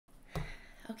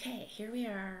Okay, here we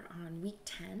are on week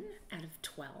 10 out of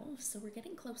 12, so we're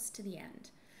getting close to the end.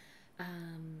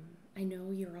 I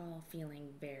know you're all feeling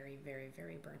very, very,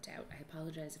 very burnt out. I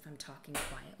apologize if I'm talking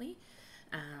quietly.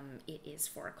 It is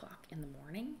 4 o'clock in the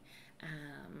morning,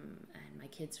 and my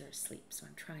kids are asleep, so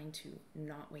I'm trying to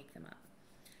not wake them up.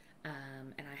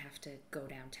 And I have to go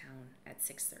downtown at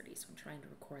 6:30, so I'm trying to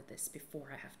record this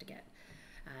before I have to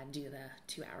do the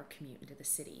 2-hour commute into the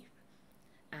city.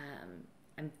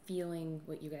 I'm feeling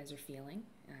what you guys are feeling.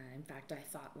 In fact, I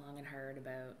thought long and hard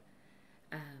about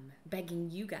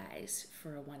begging you guys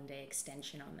for a 1-day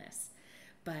extension on this,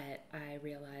 but I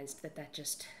realized that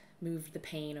just moved the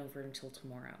pain over until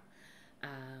tomorrow.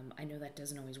 I know that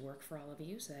doesn't always work for all of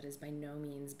you, so that is by no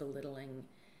means belittling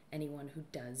anyone who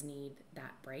does need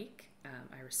that break.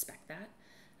 I respect that.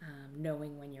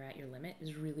 Knowing when you're at your limit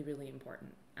is really, really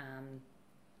important.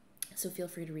 So feel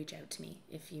free to reach out to me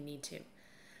if you need to.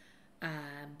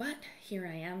 But here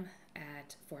I am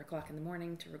at 4 o'clock in the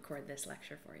morning to record this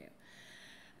lecture for you.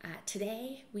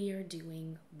 Today we are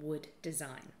doing wood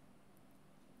design.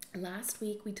 Last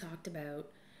week we talked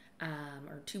about,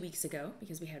 or 2 weeks ago,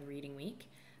 because we had reading week,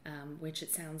 which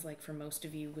it sounds like for most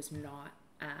of you was not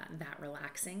that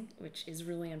relaxing, which is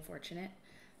really unfortunate.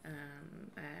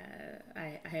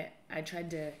 I tried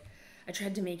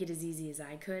to make it as easy as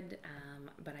I could,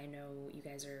 but I know you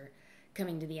guys are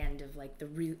coming to the end of like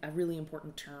a really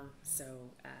important term,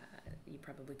 so you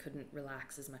probably couldn't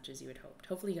relax as much as you had hoped.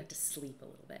 Hopefully you got to sleep a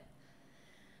little bit.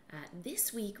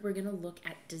 This week we're going to look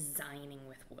at designing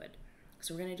with wood.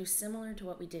 So we're going to do similar to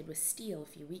what we did with steel a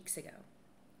few weeks ago.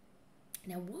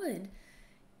 Now wood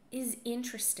is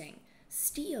interesting.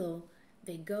 Steel,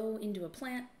 they go into a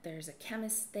plant, there's a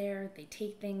chemist there, they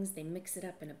take things, they mix it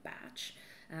up in a batch.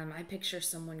 I picture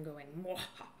someone going,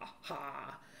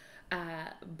 "Mwahaha."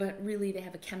 But really they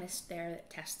have a chemist there that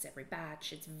tests every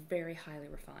batch. It's very highly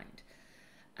refined.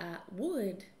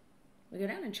 Wood, we go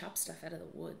down and chop stuff out of the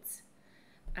woods.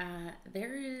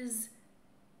 There is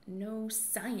no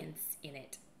science in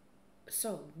it.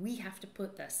 So we have to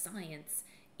put the science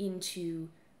into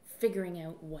figuring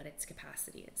out what its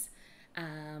capacity is.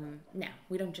 Now,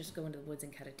 we don't just go into the woods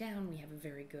and cut it down. We have a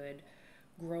very good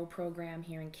grow program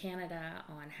here in Canada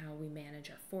on how we manage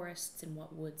our forests and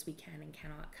what woods we can and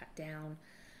cannot cut down,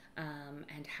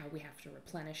 and how we have to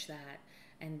replenish that,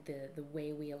 and the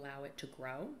way we allow it to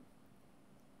grow.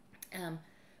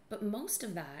 But most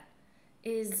of that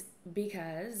is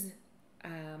because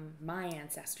my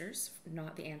ancestors,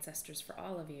 not the ancestors for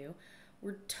all of you,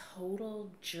 were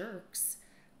total jerks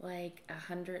like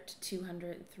 100 to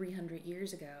 200, 300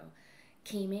 years ago,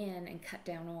 came in and cut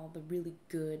down all the really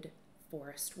good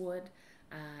forest wood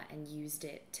and used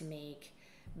it to make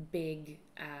big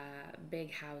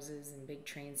houses and big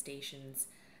train stations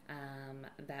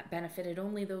that benefited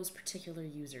only those particular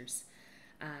users,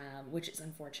 which is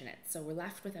unfortunate. So we're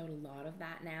left without a lot of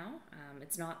that now.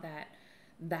 It's not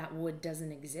that wood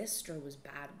doesn't exist or was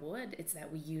bad wood, it's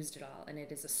that we used it all, and it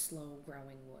is a slow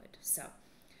growing wood. So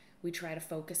we try to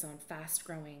focus on fast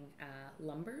growing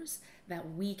lumbers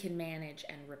that we can manage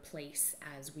and replace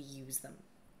as we use them.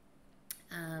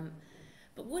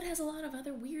 But wood has a lot of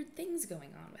other weird things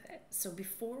going on with it. So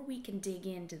before we can dig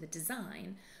into the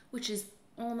design, which is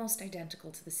almost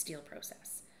identical to the steel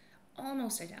process,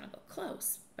 almost identical,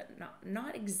 close, but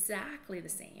not exactly the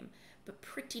same, but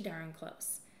pretty darn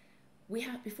close.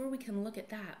 Before we can look at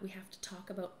that, we have to talk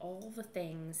about all the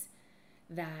things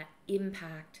that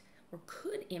impact or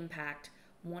could impact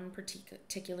one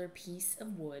particular piece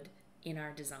of wood in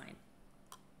our design.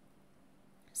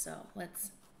 So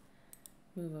let's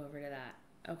move over to that.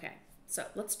 Okay, so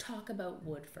let's talk about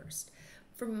wood first.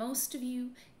 For most of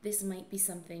you, this might be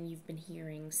something you've been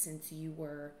hearing since you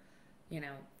were,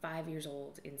 5 years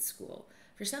old in school.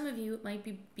 For some of you, it might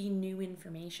be new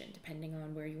information, depending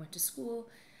on where you went to school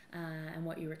and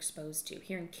what you were exposed to.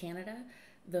 Here in Canada,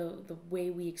 the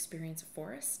way we experience a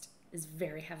forest is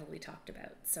very heavily talked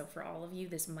about. So for all of you,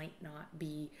 this might not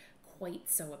be quite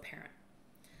so apparent.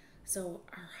 So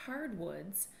our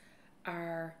hardwoods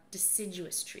are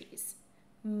deciduous trees,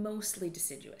 mostly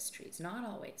deciduous trees, not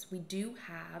always. We do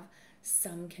have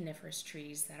some coniferous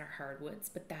trees that are hardwoods,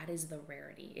 but that is the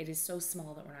rarity. It is so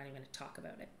small that we're not even going to talk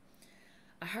about it.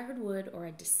 A hardwood or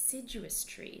a deciduous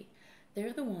tree,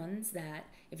 they're the ones that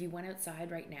if you went outside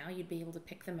right now, you'd be able to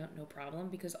pick them out no problem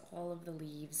because all of the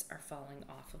leaves are falling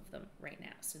off of them right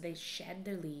now. So they shed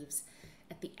their leaves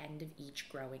at the end of each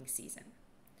growing season.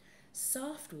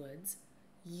 Softwoods,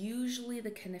 usually the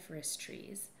coniferous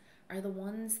trees, are the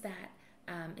ones that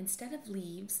instead of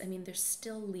leaves, they're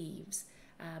still leaves,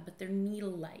 but they're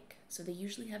needle-like. So they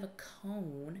usually have a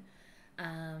cone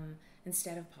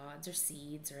instead of pods or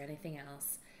seeds or anything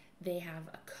else, they have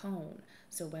a cone.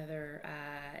 So whether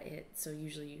so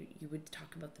usually you would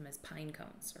talk about them as pine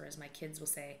cones, or as my kids will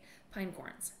say, pine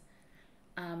corns.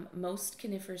 Most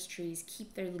coniferous trees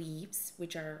keep their leaves,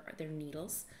 which are their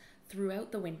needles,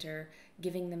 throughout the winter,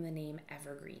 giving them the name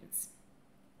evergreens.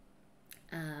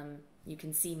 You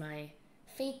can see my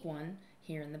fake one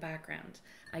here in the background.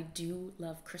 I do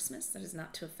love Christmas. That is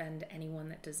not to offend anyone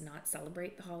that does not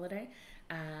celebrate the holiday.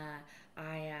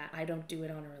 I don't do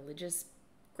it on a religious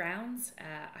grounds.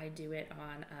 I do it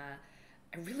on,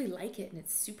 I really like it, and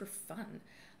it's super fun.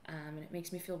 And it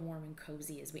makes me feel warm and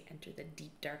cozy as we enter the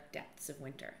deep, dark depths of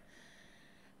winter.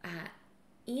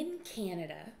 In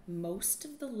Canada, most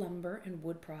of the lumber and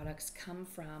wood products come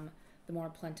from the more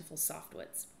plentiful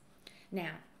softwoods.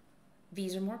 Now,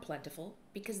 these are more plentiful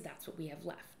because that's what we have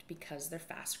left, because they're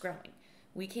fast growing.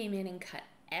 We came in and cut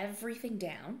everything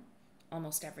down,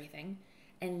 almost everything,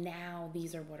 and now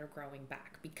these are what are growing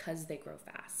back because they grow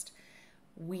fast.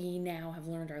 We now have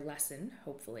learned our lesson,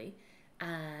 hopefully,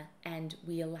 and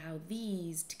we allow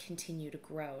these to continue to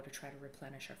grow to try to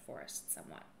replenish our forests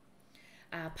somewhat.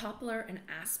 Poplar and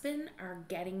aspen are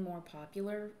getting more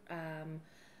popular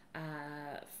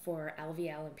for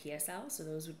LVL and PSL, so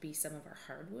those would be some of our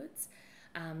hardwoods,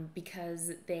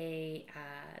 because they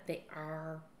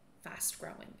are fast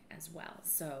growing as well.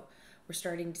 So we're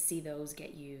starting to see those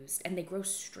get used, and they grow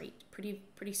straight, pretty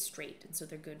straight, and so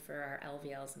they're good for our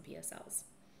LVLs and PSLs.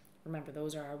 Remember,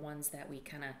 those are our ones that we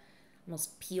kind of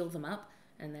almost peel them up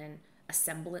and then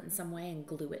assemble it in some way and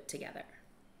glue it together.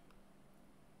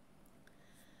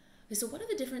 Okay, so what are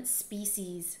the different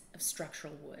species of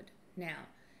structural wood? Now,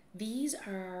 these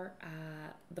are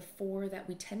the 4 that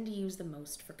we tend to use the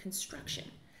most for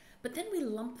construction, but then we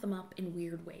lump them up in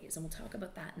weird ways, and we'll talk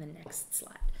about that in the next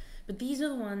slide. But these are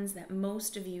the ones that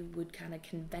most of you would kind of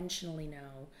conventionally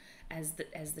know as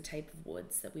the type of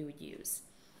woods that we would use.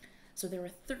 So there are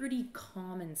 30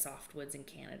 common softwoods in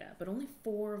Canada, but only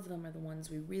 4 of them are the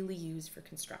ones we really use for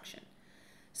construction.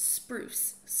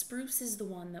 Spruce. Spruce is the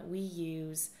one that we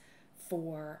use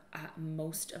for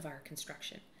most of our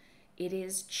construction. It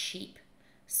is cheap.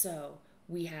 So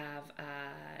we have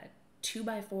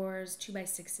 2x4s,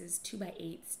 2x6s,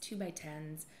 2x8s,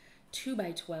 2x10s,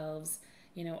 2x12s,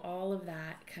 you know, all of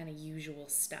that kind of usual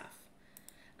stuff.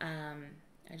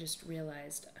 I just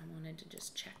realized I wanted to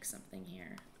just check something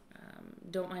here.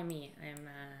 Don't mind me.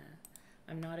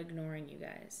 I'm not ignoring you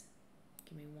guys.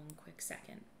 Give me one quick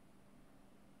second.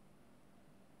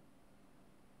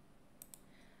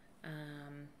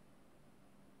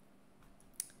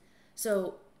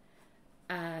 So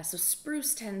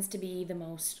spruce tends to be the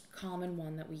most common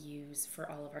one that we use for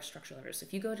all of our structural members. So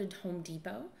if you go to Home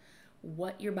Depot,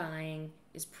 what you're buying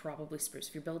is probably spruce.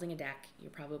 If you're building a deck, you're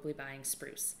probably buying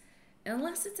spruce,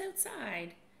 unless it's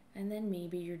outside, and then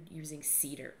maybe you're using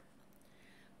cedar.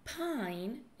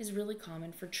 Pine is really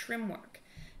common for trim work.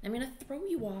 I'm going to throw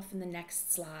you off in the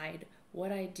next slide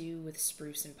what I do with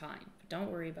spruce and pine. But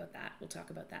don't worry about that. We'll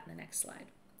talk about that in the next slide.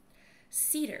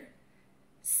 Cedar.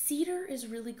 Cedar is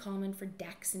really common for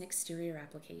decks and exterior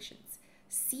applications.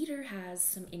 Cedar has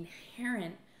some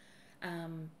inherent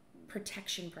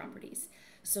protection properties.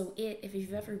 So if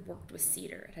you've ever worked with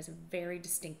cedar, it has a very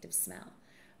distinctive smell.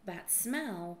 That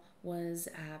smell was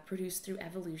produced through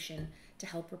evolution to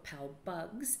help repel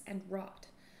bugs and rot.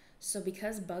 So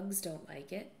because bugs don't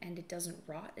like it and it doesn't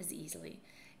rot as easily,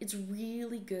 it's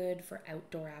really good for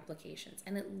outdoor applications,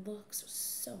 and it looks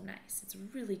so nice. It's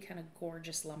really kind of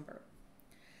gorgeous lumber.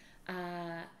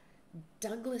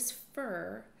 Douglas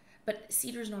fir, but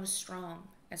cedar's not as strong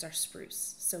as our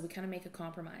spruce, so we kind of make a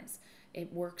compromise.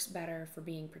 It works better for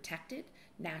being protected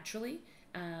naturally,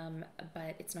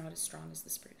 but it's not as strong as the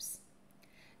spruce.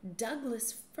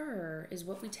 Douglas fir is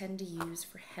what we tend to use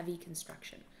for heavy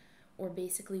construction, or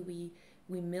basically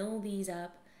we mill these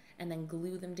up and then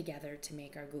glue them together to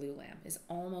make our glue lamp. Is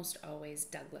almost always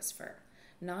Douglas fir.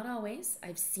 Not always,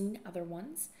 I've seen other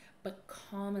ones, but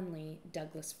commonly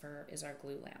Douglas fir is our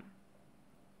glue lamp.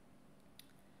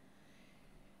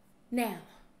 Now,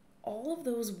 all of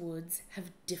those woods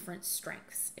have different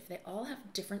strengths. If they all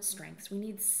have different strengths, we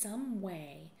need some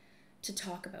way to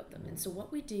talk about them. And so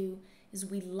what we do is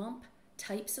we lump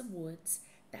types of woods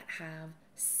that have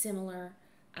similar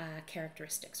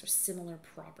characteristics or similar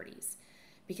properties.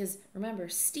 Because remember,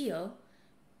 steel,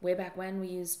 way back when we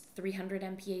used 300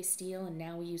 MPa steel, and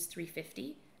now we use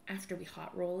 350. After we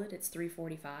hot roll it, it's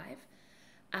 345.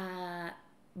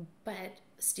 But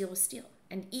steel was steel,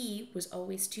 and E was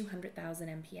always 200,000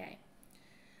 MPa.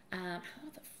 How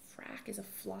the frack is a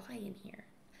fly in here?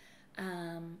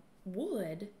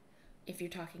 Wood, if you're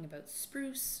talking about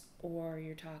spruce or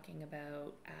you're talking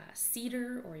about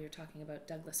cedar, or you're talking about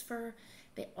Douglas fir,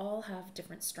 they all have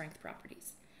different strength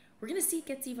properties. We're going to see it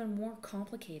gets even more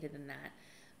complicated than that,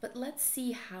 but let's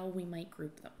see how we might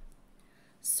group them.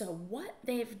 So what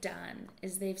they've done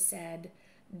is they've said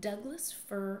Douglas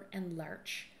fir and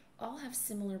larch all have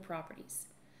similar properties.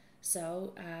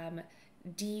 So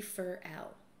D fir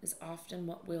L is often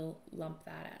what we'll lump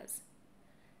that as.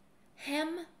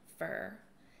 Hem fir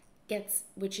gets,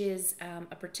 which is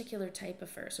a particular type of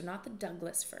fir, so not the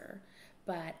Douglas fir,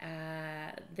 but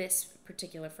this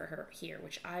particular fir here,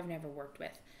 which I've never worked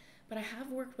with, but I have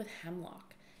worked with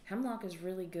hemlock. Hemlock is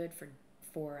really good for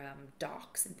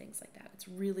docks and things like that. It's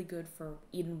really good for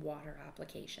in water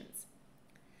applications.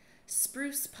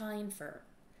 Spruce pine fir.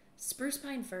 Spruce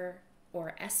pine fir,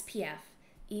 or SPF,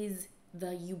 is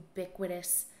the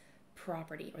ubiquitous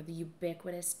property or the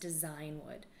ubiquitous design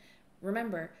wood.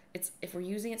 Remember, if we're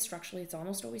using it structurally, it's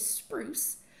almost always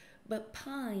spruce, but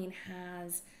pine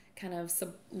has kind of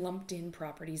some lumped in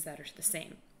properties that are the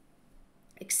same.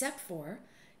 Except for,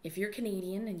 if you're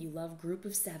Canadian and you love group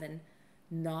of 7,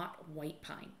 not white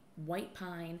pine. White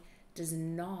pine does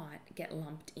not get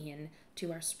lumped in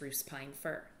to our spruce pine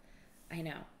fir. I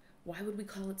know. Why would we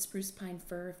call it spruce pine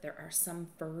fir if there are some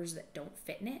firs that don't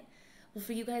fit in it? Well,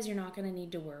 for you guys, you're not going to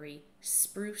need to worry.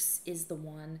 Spruce is the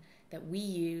one that we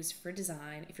use for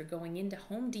design. If you're going into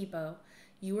Home Depot,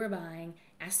 you are buying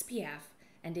SPF,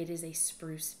 and it is a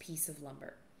spruce piece of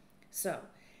lumber. So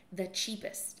the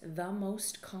cheapest, the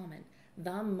most common,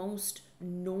 the most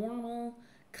normal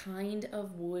kind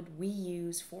of wood we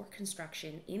use for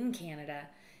construction in Canada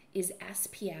is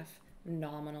SPF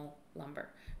nominal lumber.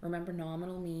 Remember,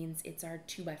 nominal means it's our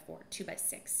 2x4,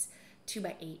 2x6,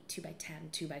 2x8,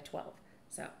 2x10, 2x12.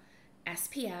 So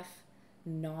SPF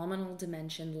nominal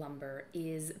dimension lumber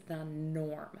is the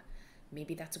norm.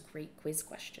 Maybe that's a great quiz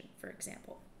question, for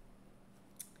example.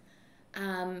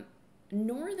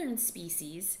 Northern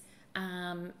species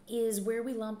is where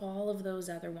we lump all of those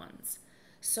other ones.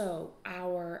 So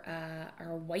our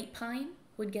white pine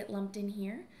would get lumped in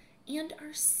here, and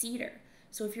our cedar.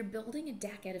 So if you're building a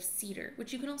deck out of cedar,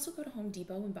 which you can also go to Home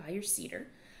Depot and buy your cedar,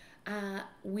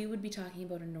 we would be talking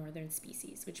about a northern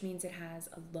species, which means it has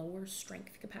a lower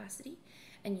strength capacity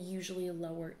and usually a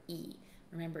lower E.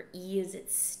 Remember, E is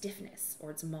its stiffness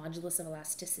or its modulus of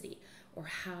elasticity, or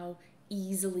how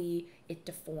easily it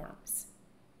deforms.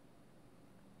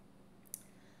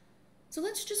 So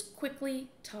let's just quickly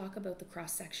talk about the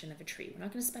cross-section of a tree. We're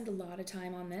not going to spend a lot of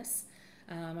time on this.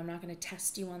 I'm not going to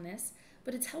test you on this,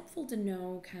 but it's helpful to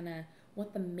know kind of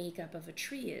what the makeup of a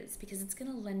tree is, because it's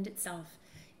going to lend itself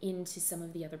into some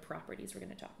of the other properties we're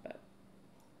going to talk about.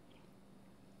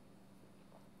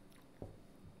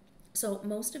 So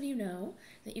most of you know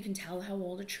that you can tell how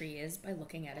old a tree is by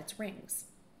looking at its rings.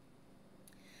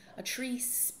 A tree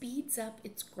speeds up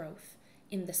its growth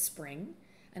in the spring,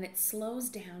 and it slows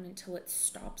down until it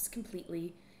stops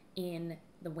completely in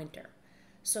the winter.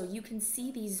 So you can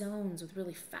see these zones with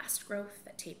really fast growth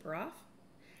that taper off,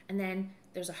 and then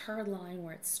there's a hard line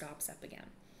where it stops up again.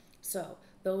 So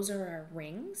those are our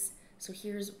rings. So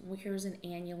here's an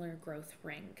annular growth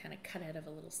ring kind of cut out of a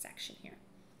little section here.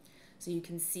 So you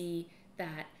can see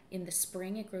that in the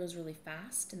spring it grows really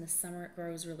fast, in the summer it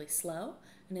grows really slow,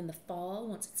 and in the fall,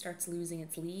 once it starts losing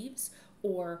its leaves,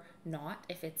 or not,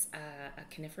 if it's a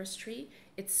coniferous tree,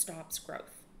 it stops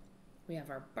growth. We have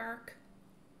our bark.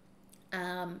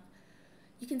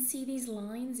 You can see these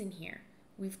lines in here.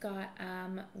 We've got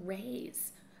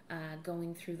rays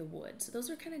going through the wood. So those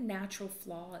are kind of natural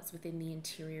flaws within the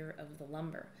interior of the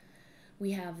lumber.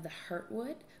 We have the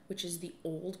heartwood, which is the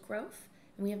old growth,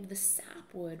 and we have the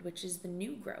sapwood, which is the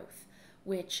new growth,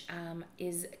 which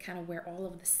is kind of where all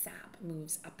of the sap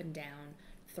moves up and down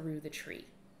through the tree.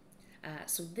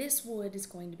 So this wood is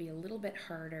going to be a little bit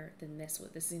harder than this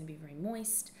wood. This is going to be very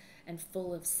moist and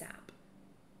full of sap.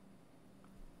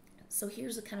 So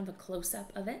here's a kind of a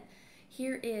close-up of it.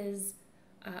 Here is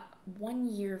 1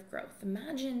 year of growth.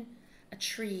 Imagine a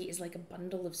tree is like a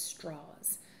bundle of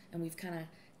straws, and we've kind of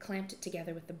clamped it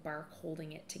together with the bark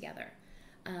holding it together.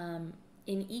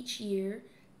 In each year,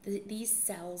 these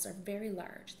cells are very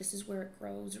large. This is where it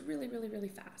grows really, really, really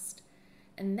fast.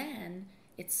 And then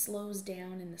it slows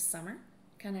down in the summer,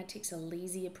 kind of takes a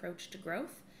lazy approach to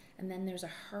growth, and then there's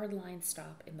a hard line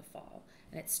stop in the fall,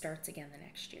 and it starts again the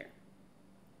next year.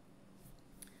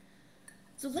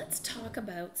 So let's talk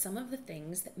about some of the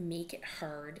things that make it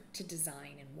hard to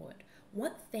design in wood.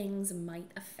 What things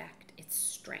might affect its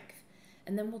strength?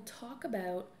 And then we'll talk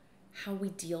about how we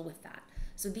deal with that.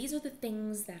 So these are the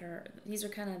things these are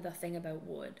kind of the thing about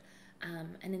wood.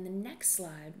 And in the next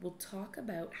slide, we'll talk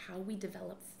about how we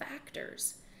develop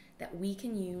factors that we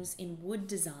can use in wood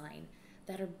design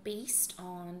that are based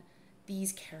on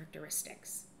these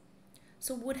characteristics.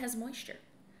 So wood has moisture.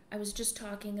 I was just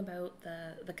talking about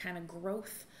the kind of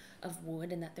growth of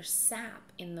wood and that there's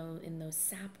sap in those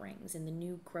sap rings, in the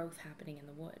new growth happening in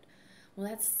the wood. Well,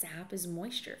 that sap is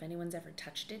moisture. If anyone's ever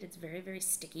touched it, it's very, very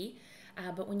sticky.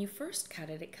 But when you first cut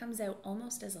it, it comes out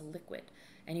almost as a liquid.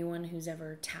 Anyone who's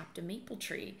ever tapped a maple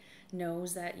tree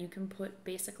knows that you can put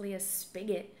basically a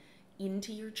spigot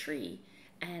into your tree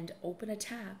and open a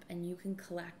tap and you can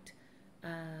collect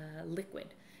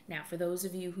liquid. Now, for those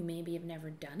of you who maybe have never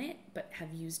done it but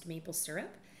have used maple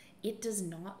syrup, it does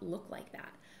not look like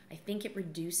that. I think it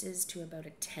reduces to about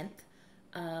 1/10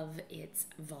 of its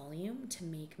volume to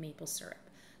make maple syrup.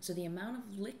 So the amount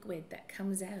of liquid that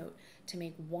comes out to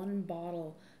make 1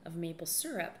 bottle of maple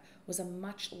syrup was a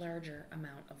much larger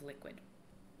amount of liquid.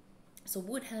 So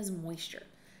wood has moisture.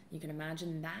 You can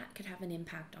imagine that could have an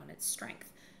impact on its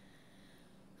strength.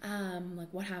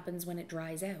 Like what happens when it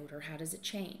dries out, or how does it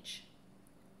change?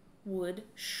 Wood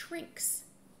shrinks.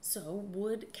 So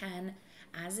wood can,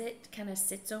 as it kind of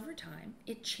sits over time,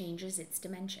 it changes its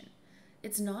dimension.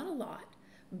 It's not a lot,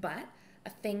 but a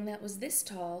thing that was this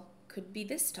tall could be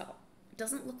this tall. It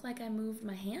doesn't look like I moved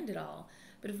my hand at all,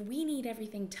 but if we need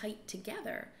everything tight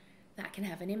together, that can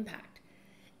have an impact.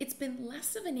 It's been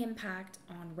less of an impact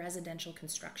on residential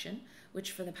construction,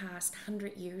 which for the past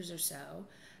 100 years or so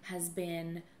has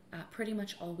been pretty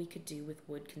much all we could do with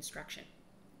wood construction.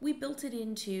 We built it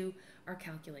into our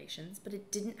calculations, but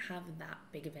it didn't have that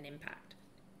big of an impact.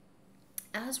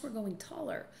 As we're going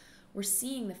taller, we're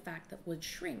seeing the fact that wood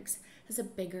shrinks has a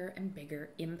bigger and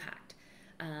bigger impact.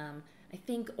 I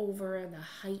think over the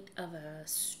height of a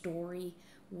story,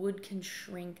 wood can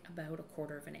shrink about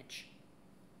 1/4 of an inch.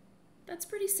 That's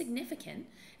pretty significant.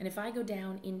 And if I go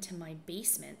down into my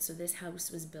basement, so this house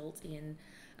was built in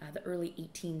the early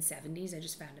 1870s. I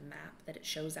just found a map that it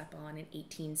shows up on in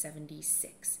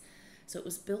 1876. So it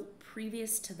was built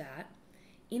previous to that.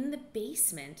 In the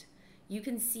basement, you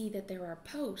can see that there are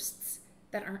posts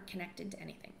that aren't connected to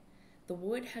anything. The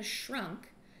wood has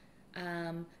shrunk,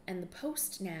 and the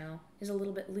post now is a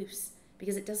little bit loose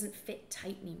because it doesn't fit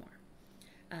tight anymore.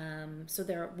 So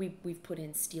we've put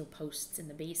in steel posts in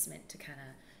the basement to kind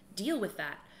of deal with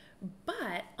that.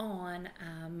 But on,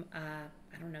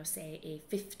 I don't know, say a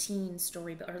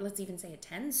 15-story, or let's even say a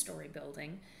 10-story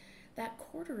building, that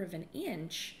 1/4 of an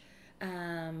inch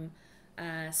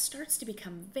starts to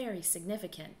become very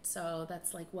significant. So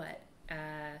that's like what,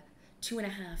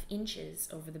 2.5 inches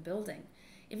over the building.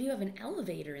 If you have an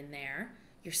elevator in there,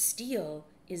 your steel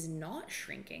is not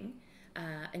shrinking,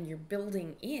 and your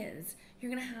building is,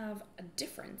 you're going to have a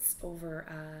difference over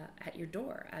at your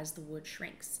door as the wood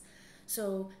shrinks.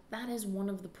 So that is one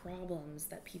of the problems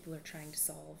that people are trying to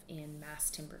solve in mass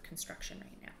timber construction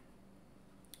right now.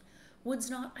 Wood's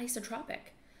not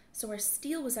isotropic. So our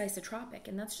steel was isotropic,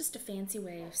 and that's just a fancy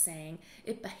way of saying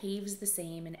it behaves the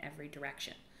same in every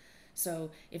direction.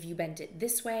 So if you bent it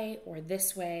this way, or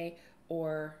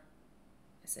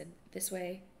I said this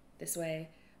way,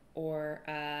 or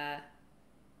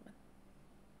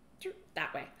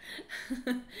that way.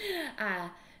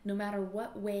 No matter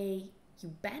what way you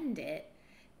bend it,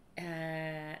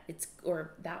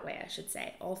 or that way I should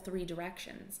say, all 3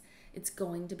 directions, it's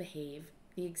going to behave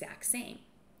the exact same.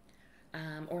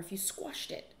 Or if you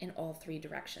squashed it in all 3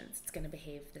 directions, it's going to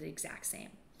behave the exact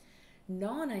same.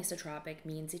 Non-isotropic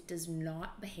means it does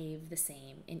not behave the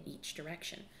same in each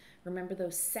direction. Remember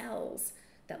those cells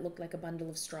that look like a bundle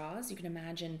of straws? You can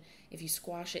imagine if you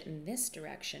squash it in this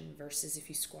direction versus if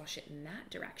you squash it in that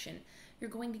direction, you're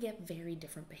going to get very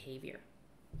different behavior.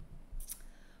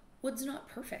 Wood's not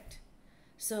perfect.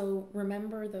 So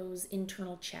remember those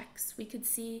internal checks we could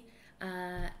see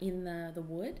in the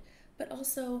wood, but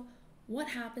also what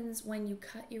happens when you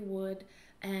cut your wood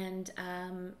and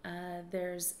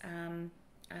there's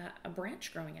a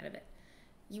branch growing out of it.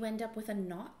 You end up with a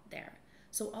knot there.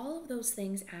 So all of those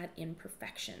things add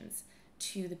imperfections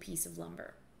to the piece of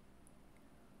lumber.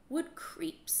 Wood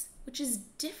creeps, which is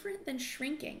different than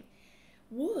shrinking.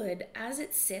 Wood, as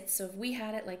it sits, so if we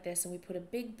had it like this and we put a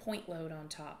big point load on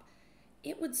top,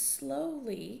 it would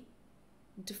slowly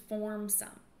deform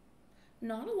some.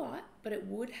 Not a lot, but it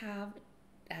would have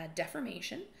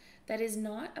deformation that is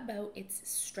not about its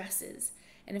stresses.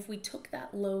 And if we took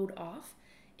that load off,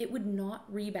 it would not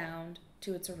rebound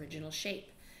to its original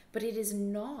shape. But it is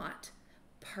not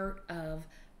part of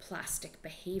plastic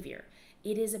behavior.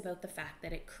 It is about the fact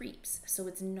that it creeps. So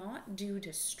it's not due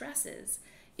to stresses,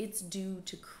 it's due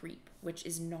to creep, which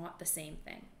is not the same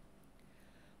thing.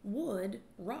 Wood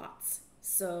rots.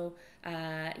 So,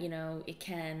 it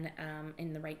can,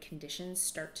 in the right conditions,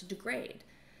 start to degrade.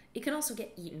 It can also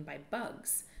get eaten by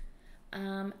bugs.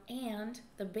 And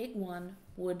the big one,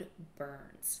 wood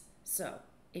burns. So,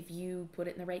 if you put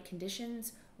it in the right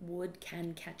conditions, wood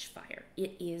can catch fire.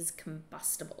 It is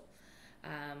combustible.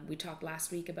 We talked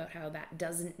last week about how that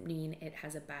doesn't mean it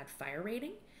has a bad fire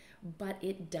rating, but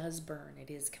it does burn. It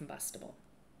is combustible.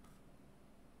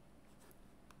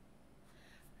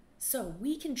 So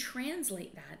we can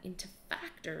translate that into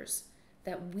factors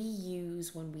that we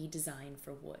use when we design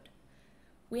for wood.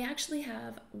 We actually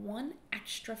have one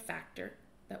extra factor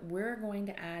that we're going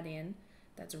to add in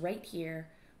that's right here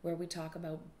where we talk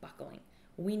about buckling.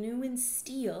 We knew in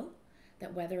steel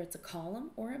that whether it's a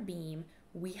column or a beam,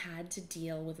 we had to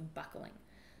deal with buckling.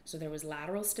 So there was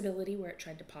lateral stability where it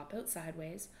tried to pop out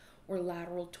sideways, or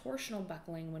lateral torsional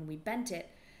buckling when we bent it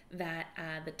that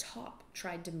the top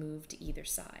tried to move to either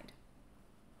side.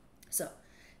 So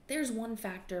there's one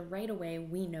factor right away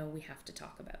we know we have to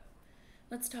talk about.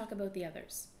 Let's talk about the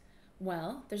others.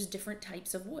 Well, there's different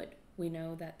types of wood. We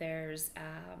know that there's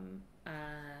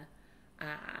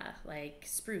like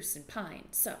spruce and pine.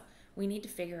 So we need to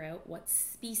figure out what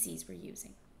species we're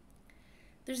using.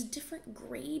 There's different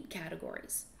grade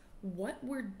categories. What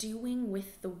we're doing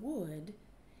with the wood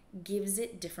gives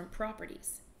it different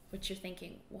properties, which you're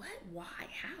thinking, what, why,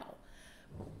 how?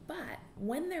 But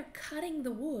when they're cutting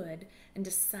the wood and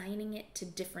assigning it to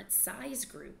different size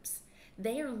groups,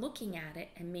 they are looking at it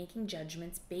and making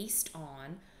judgments based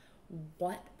on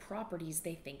what properties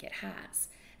they think it has.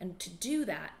 And to do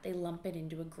that, they lump it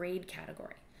into a grade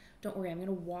category. Don't worry, I'm going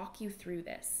to walk you through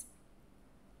this.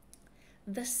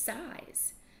 The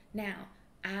size. Now,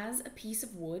 as a piece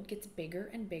of wood gets bigger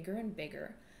and bigger and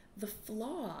bigger, the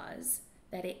flaws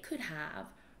that it could have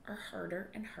are harder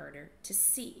and harder to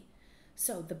see.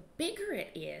 So the bigger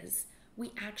it is,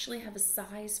 we actually have a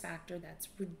size factor that's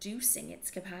reducing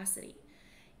its capacity.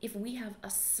 If we have a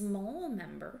small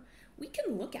member, we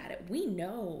can look at it. We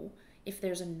know if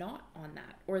there's a knot on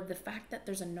that, or the fact that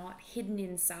there's a knot hidden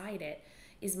inside it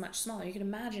is much smaller. You can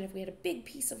imagine if we had a big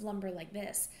piece of lumber like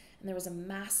this and there was a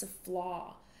massive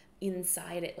flaw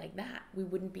inside it like that, we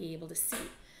wouldn't be able to see.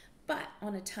 But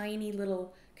on a tiny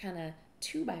little kind of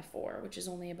 2x4, which is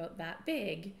only about that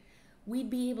big,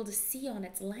 we'd be able to see on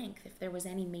its length if there was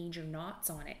any major knots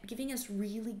on it, giving us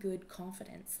really good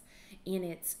confidence in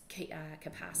its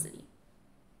capacity.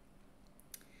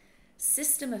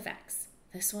 System effects.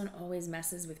 This one always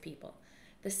messes with people.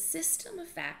 The system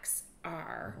effects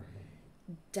are,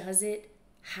 does it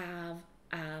have,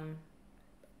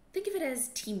 think of it as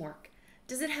teamwork.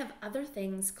 Does it have other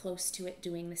things close to it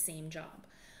doing the same job?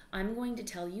 I'm going to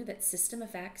tell you that system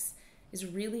effects is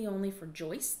really only for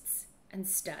joists and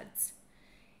studs.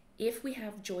 If we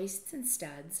have joists and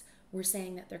studs, we're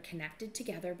saying that they're connected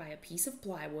together by a piece of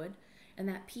plywood, and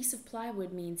that piece of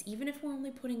plywood means even if we're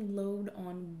only putting load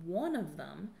on one of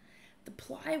them, the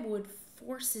plywood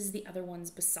forces the other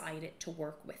ones beside it to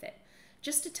work with it.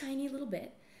 Just a tiny little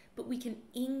bit, but we can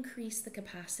increase the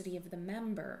capacity of the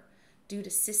member due to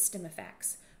system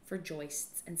effects for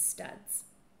joists and studs.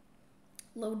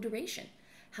 Load duration.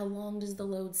 How long does the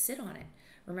load sit on it?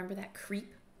 Remember that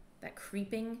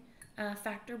creeping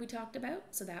factor we talked about?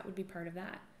 So that would be part of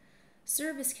that.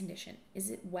 Service condition. Is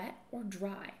it wet or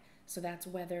dry? So that's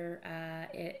whether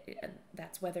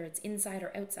it's inside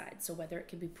or outside. So whether it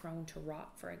could be prone to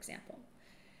rot, for example.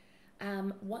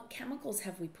 What chemicals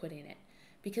have we put in it?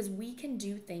 Because we can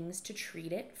do things to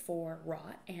treat it for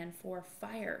rot and for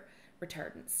fire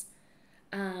retardants.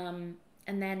 And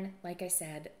then, like I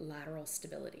said, lateral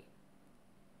stability.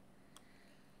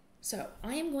 So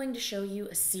I am going to show you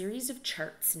a series of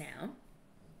charts now,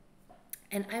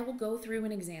 and I will go through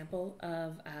an example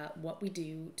of what we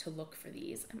do to look for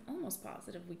these. I'm almost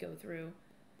positive we go through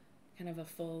kind of a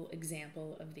full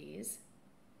example of these.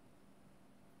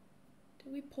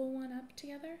 Did we pull one up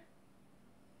together?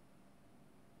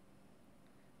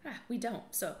 We don't.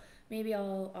 So maybe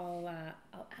I'll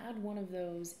add one of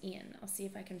those in. I'll see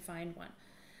if I can find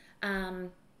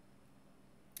one.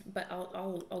 But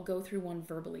I'll go through one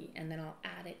verbally and then I'll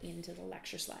add it into the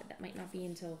lecture slide. That might not be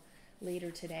until later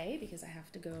today because I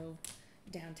have to go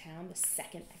downtown the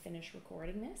second I finish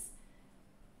recording this.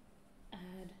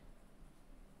 Add,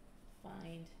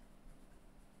 find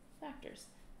factors.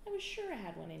 I was sure I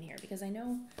had one in here because I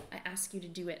know I asked you to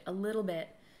do it a little bit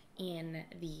in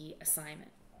the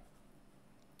assignment.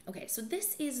 Okay, so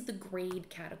this is the grade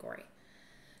category.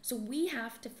 So we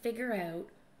have to figure out,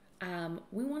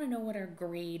 we want to know what our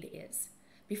grade is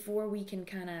before we can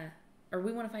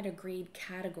we want to find a grade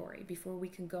category before we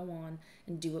can go on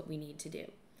and do what we need to do.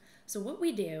 So what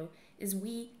we do is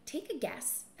we take a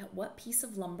guess at what piece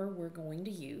of lumber we're going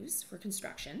to use for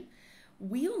construction.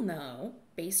 We'll know,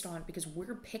 based on, because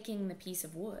we're picking the piece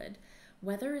of wood,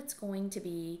 whether it's going to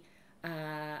be,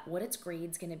 what its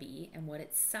grade's going to be and what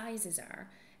its sizes are,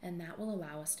 and that will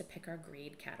allow us to pick our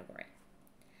grade category.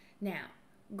 Now,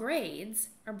 grades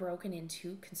are broken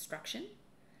into construction,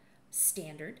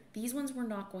 standard. These ones we're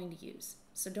not going to use,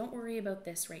 so don't worry about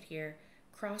this right here.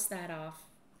 Cross that off.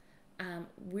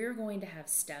 We're going to have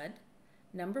stud,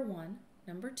 number 1,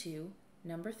 number 2,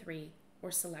 number 3, or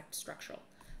select structural.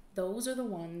 Those are the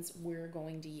ones we're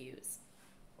going to use.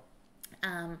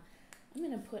 I'm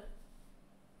going to put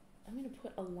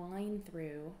a line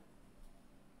through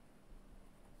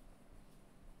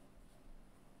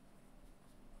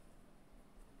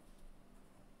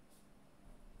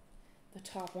the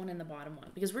top one and the bottom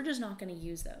one because we're just not going to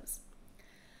use those.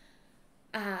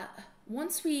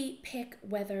 Once we pick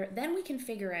whether, then we can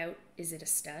figure out, is it a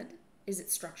stud? Is it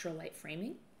structural light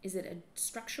framing? Is it a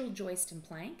structural joist and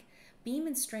plank, beam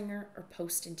and stringer, or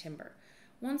post and timber?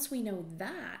 Once we know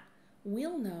that,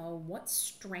 we'll know what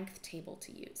strength table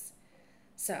to use.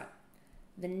 So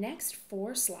the next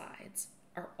 4 slides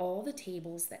are all the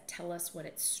tables that tell us what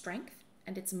its strength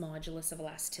and its modulus of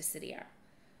elasticity are.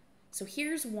 So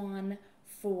here's one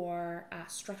for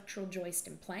structural joist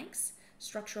and planks,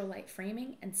 structural light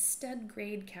framing, and stud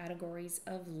grade categories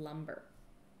of lumber.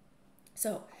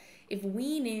 So if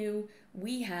we knew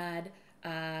we had,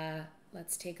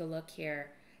 let's take a look here,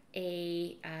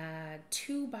 a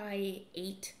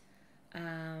 2x8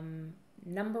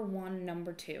 number 1,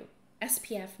 number 2,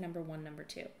 SPF number 1, number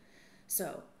 2.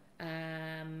 So so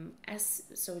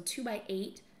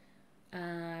 2x8,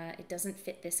 it doesn't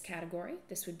fit this category.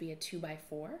 This would be a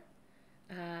 2x4.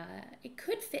 It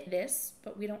could fit this,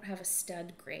 but we don't have a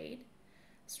stud grade.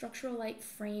 Structural light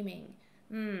framing.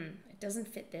 It doesn't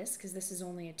fit this because this is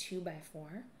only a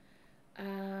 2x4. A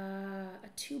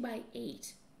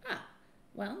 2x8.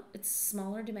 Well, its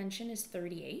smaller dimension is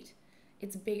 38.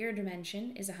 Its bigger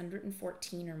dimension is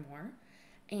 114 or more.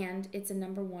 And it's a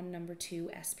number 1, number 2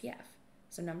 SPF.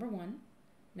 So number 1,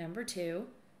 number 2,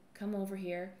 come over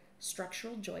here,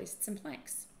 structural joists and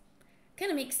planks.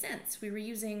 Kind of makes sense. We were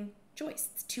using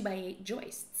joists, 2x8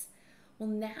 joists. Well,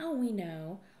 now we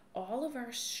know all of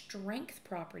our strength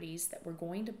properties that we're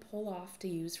going to pull off to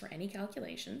use for any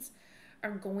calculations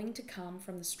are going to come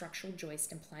from the structural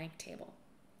joist and plank table,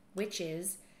 which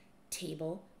is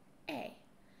table A.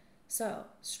 So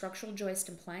structural joist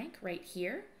and plank right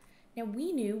here. Now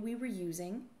we knew we were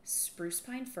using spruce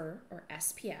pine fir, or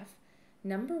SPF,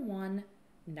 number 1,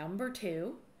 number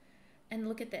 2, and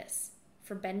look at this.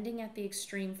 For bending at the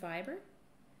extreme fiber,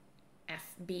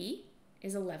 FB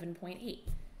is 11.8.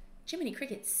 Jiminy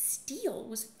Cricket, steel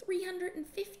was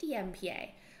 350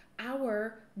 MPa.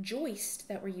 Our joist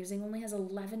that we're using only has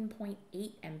 11.8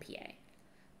 MPa.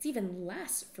 It's even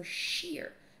less for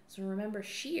shear. So remember,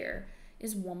 shear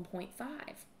is 1.5.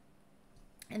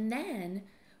 And then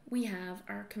we have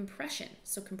our compression.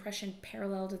 So compression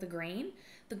parallel to the grain.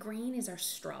 The grain is our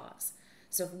straws.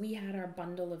 So if we had our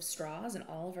bundle of straws and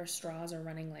all of our straws are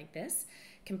running like this,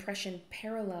 compression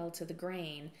parallel to the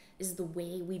grain is the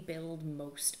way we build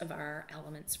most of our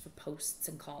elements for posts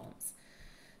and columns.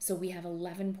 So we have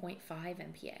 11.5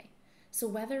 MPa. So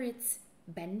whether it's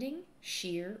bending,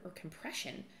 shear, or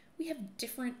compression, we have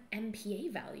different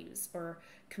MPa values or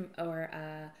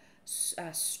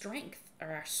strength or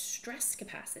our stress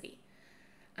capacity.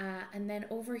 And then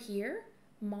over here,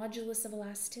 modulus of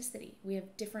elasticity. We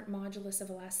have different modulus of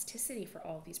elasticity for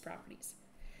all of these properties.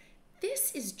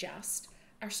 This is just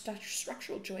our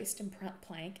structural joist and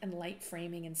plank and light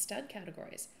framing and stud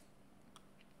categories.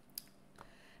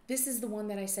 This is the one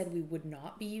that I said we would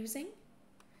not be using.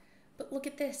 But look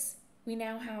at this. We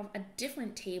now have a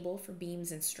different table for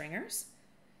beams and stringers.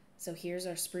 So here's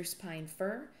our spruce pine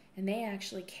fir, and they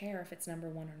actually care if it's number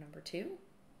 1 or number 2.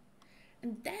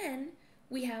 And then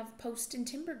we have post and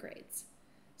timber grades.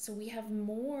 So we have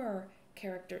more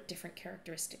different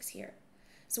characteristics here.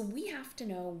 So we have to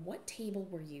know what table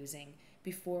we're using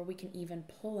before we can even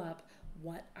pull up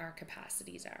what our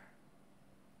capacities are.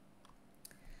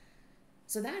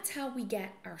 So that's how we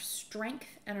get our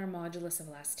strength and our modulus of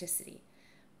elasticity.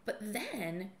 But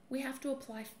then we have to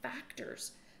apply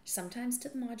factors, sometimes to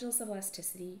the modulus of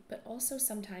elasticity, but also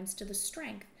sometimes to the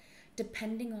strength,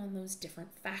 depending on those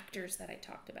different factors that I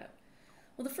talked about.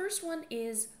 Well, the first one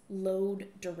is load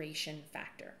duration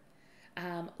factor.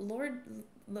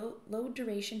 Load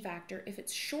duration factor, if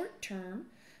it's short term,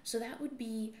 so that would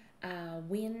be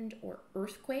wind or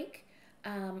earthquake,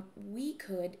 we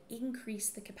could increase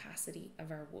the capacity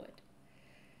of our wood.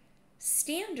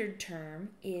 Standard term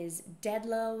is dead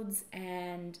loads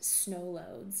and snow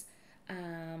loads.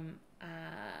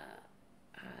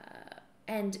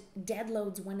 And dead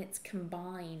loads when it's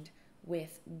combined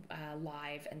with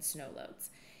live and snow loads.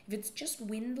 If it's just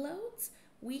wind loads,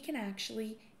 we can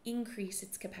actually increase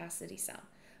its capacity some.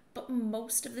 But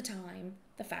most of the time,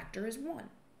 the factor is 1,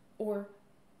 or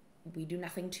we do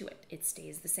nothing to it. It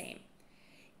stays the same.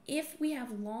 If we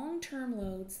have long-term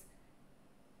loads,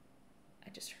 I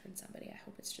just heard somebody, I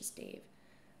hope it's just Dave.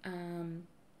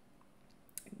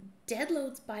 Dead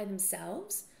loads by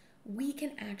themselves, we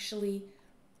actually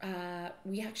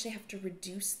have to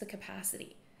reduce the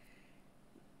capacity.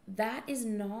 That is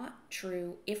not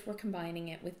true if we're combining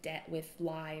it with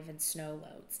live and snow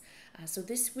loads. So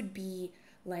this would be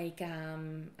like a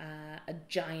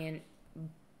giant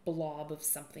blob of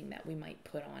something that we might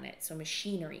put on it. So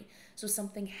machinery, so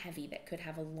something heavy that could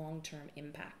have a long-term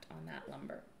impact on that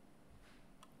lumber.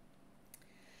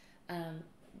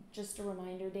 Just a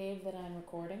reminder, Dave, that I'm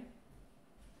recording.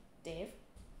 Dave?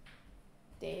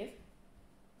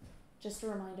 Just a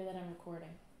reminder that I'm recording.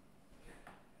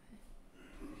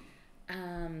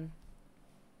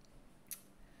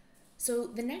 So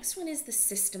the next one is the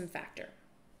system factor.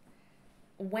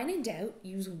 When in doubt,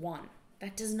 use 1.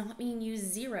 That does not mean use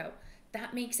 0.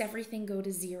 That makes everything go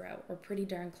to 0 or pretty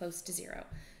darn close to 0.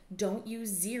 Don't use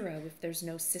 0 if there's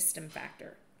no system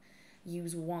factor.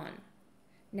 Use 1.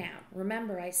 Now,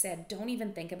 remember I said don't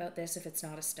even think about this if it's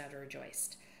not a stud or a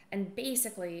joist. And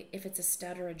basically, if it's a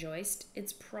stud or a joist,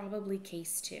 it's probably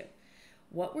case 2.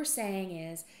 What we're saying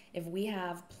is if we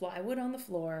have plywood on the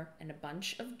floor and a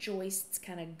bunch of joists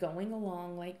kind of going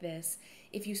along like this,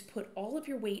 if you put all of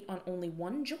your weight on only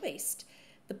one joist,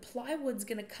 the plywood's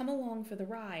going to come along for the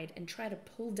ride and try to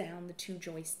pull down the 2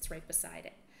 joists right beside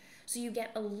it. So you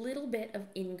get a little bit of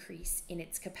increase in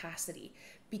its capacity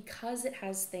because it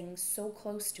has things so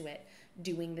close to it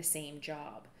doing the same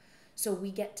job. So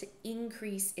we get to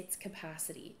increase its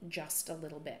capacity just a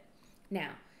little bit. Now,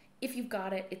 if you've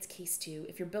got it, it's case 2.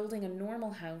 If you're building a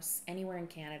normal house anywhere in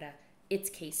Canada, it's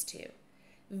case 2.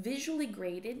 Visually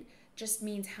graded just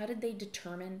means how did they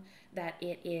determine that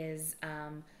it is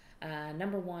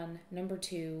number 1, number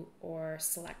 2, or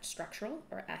select structural,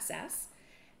 or SS.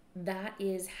 That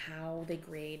is how they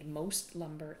grade most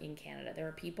lumber in Canada. There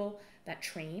are people that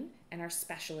train and are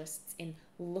specialists in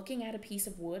looking at a piece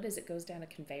of wood as it goes down a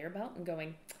conveyor belt and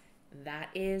going, that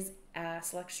is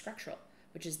select structural,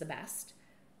 which is the best.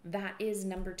 That is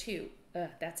number 2.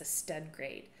 That's a stud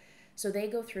grade. So they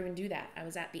go through and do that. I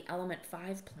was at the Element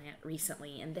 5 plant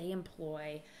recently, and they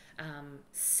employ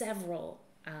several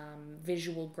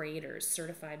visual graders,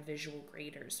 certified visual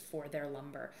graders for their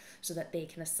lumber so that they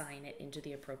can assign it into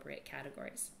the appropriate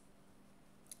categories.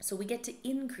 So we get to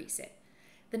increase it.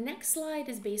 The next slide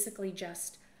is basically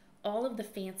just all of the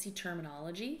fancy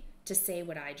terminology to say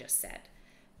what I just said.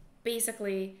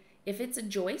 Basically, if it's a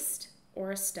joist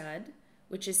or a stud,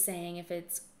 which is saying if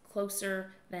it's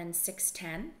closer than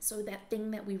 6'10", so that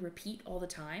thing that we repeat all the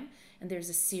time, and there's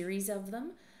a series of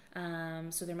them,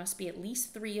 so there must be at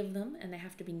least 3 of them, and they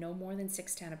have to be no more than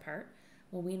 6'10" apart.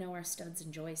 Well, we know our studs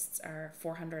and joists are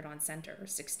 400 on center, or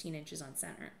 16 inches on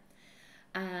center.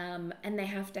 And they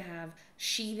have to have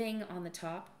sheathing on the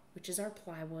top, which is our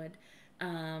plywood,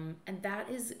 and that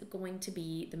is going to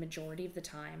be the majority of the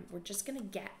time. We're just going to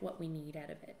get what we need out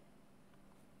of it.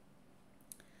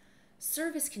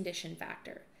 Service condition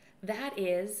factor. That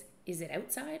is it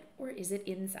outside or is it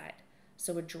inside?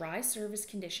 So a dry service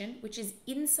condition, which is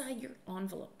inside your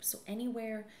envelope. So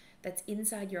anywhere that's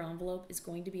inside your envelope is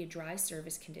going to be a dry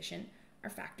service condition. Our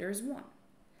factor is 1.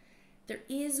 There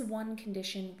is one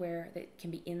condition where that can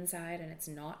be inside and it's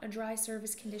not a dry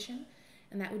service condition,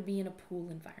 and that would be in a pool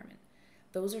environment.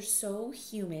 Those are so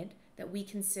humid that we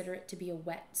consider it to be a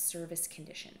wet service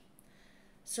condition.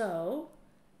 So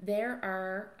there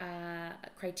are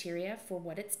criteria for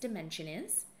what its dimension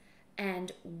is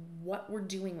and what we're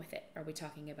doing with it. Are we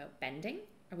talking about bending?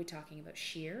 Are we talking about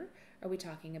shear? Are we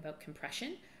talking about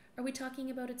compression? Are we talking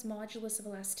about its modulus of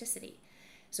elasticity?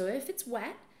 So if it's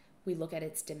wet, we look at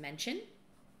its dimension,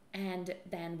 and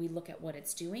then we look at what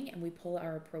it's doing, and we pull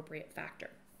our appropriate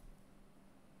factor.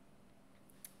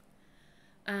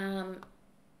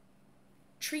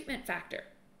 Treatment factor.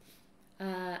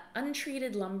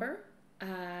 Untreated lumber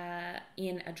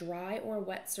in a dry or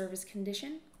wet service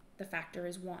condition, the factor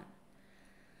is 1.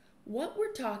 What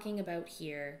we're talking about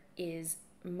here is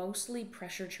mostly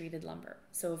pressure-treated lumber.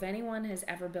 So if anyone has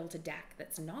ever built a deck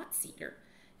that's not cedar,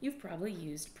 you've probably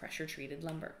used pressure-treated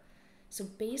lumber. So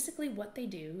basically what they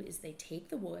do is they take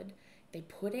the wood, they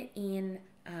put it in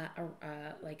a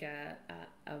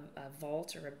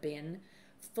vault or a bin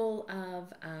full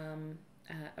of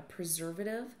a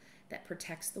preservative that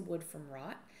protects the wood from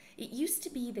rot. It used to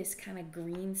be this kind of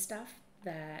green stuff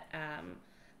that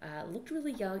looked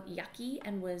really yucky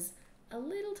and was a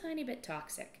little tiny bit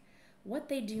toxic. What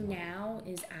they do now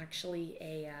is actually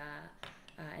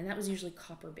and that was usually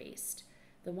copper based.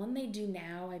 The one they do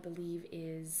now, I believe,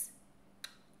 is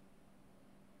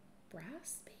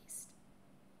brass based.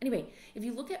 Anyway, if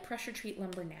you look at pressure treat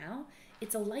lumber now,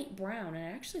 it's a light brown and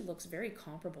it actually looks very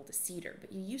comparable to cedar,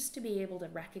 but you used to be able to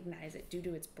recognize it due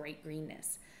to its bright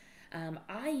greenness.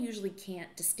 I usually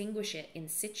can't distinguish it in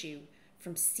situ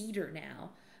from cedar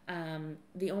now.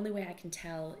 The only way I can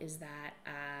tell is that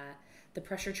the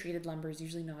pressure treated lumber is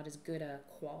usually not as good a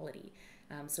quality.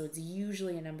 So it's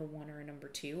usually a number 1 or a number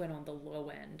 2, and on the low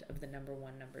end of the number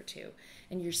 1, number 2.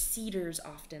 And your cedars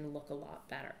often look a lot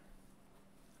better.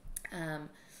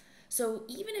 So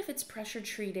even if it's pressure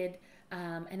treated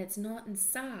and it's not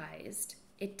incised,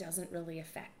 it doesn't really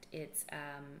affect its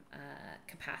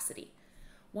capacity.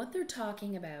 What they're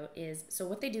talking about is, so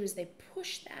what they do is they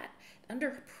push that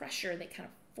under pressure, they kind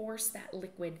of force that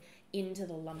liquid into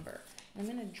the lumber. I'm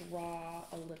going to draw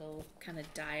a little kind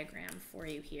of diagram for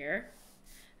you here,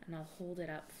 and I'll hold it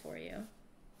up for you.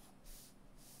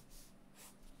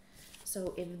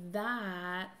 So if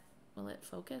that, will it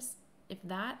focus? If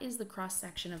that is the cross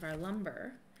section of our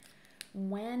lumber,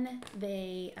 when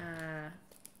they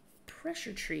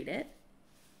pressure treat it,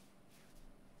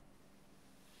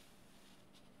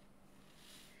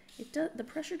 the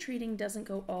pressure treating doesn't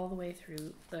go all the way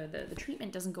through, the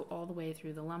treatment doesn't go all the way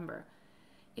through the lumber.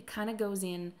 It kind of goes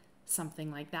in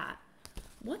something like that.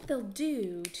 What they'll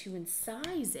do to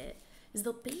incise it is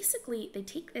they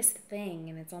take this thing,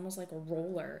 and it's almost like a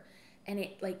roller, and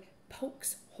it like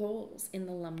pokes holes in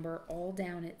the lumber all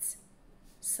down its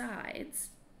sides.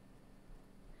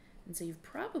 And so you've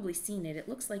probably seen it. It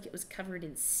looks like it was covered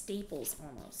in staples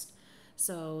almost.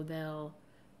 So they'll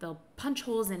punch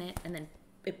holes in it, and then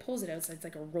it pulls it out, so it's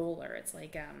like a roller. It's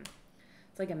like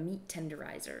a meat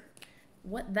tenderizer.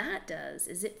 What that does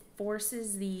is it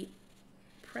forces the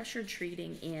pressure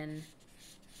treating in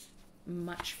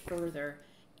much further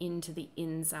into the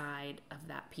inside of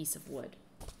that piece of wood.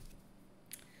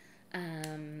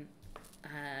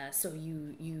 So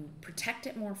you protect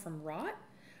it more from rot,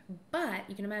 but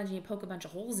you can imagine you poke a bunch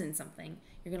of holes in something,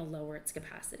 you're going to lower its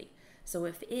capacity. So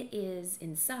if it is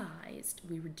incised,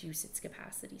 we reduce its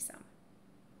capacity some.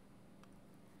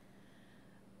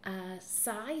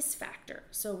 Size factor.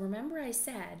 So remember I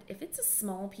said if it's a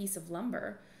small piece of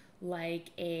lumber, like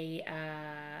a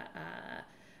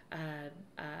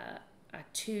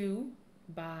 2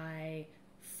 by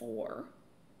 4,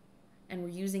 and we're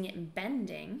using it in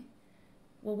bending,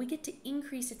 well, we get to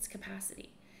increase its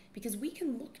capacity because we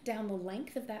can look down the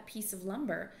length of that piece of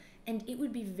lumber and it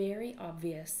would be very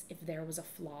obvious if there was a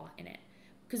flaw in it,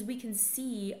 because we can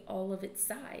see all of its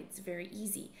sides very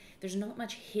easy. There's not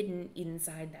much hidden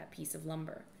inside that piece of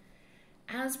lumber.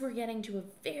 As we're getting to a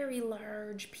very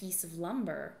large piece of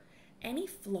lumber, any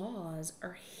flaws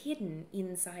are hidden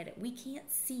inside it. We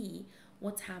can't see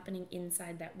what's happening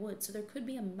inside that wood. So there could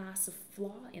be a massive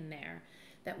flaw in there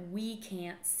that we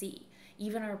can't see.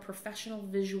 Even our professional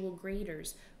visual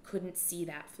graders couldn't see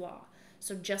that flaw.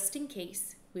 So just in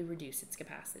case, we reduce its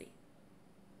capacity.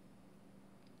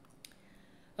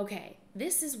 Okay,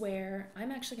 this is where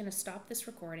I'm actually going to stop this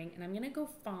recording and I'm going to go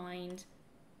find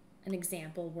an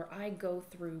example where I go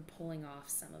through pulling off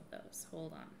some of those.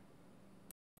 Hold on.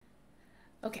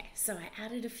 Okay, so I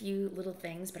added a few little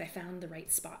things, but I found the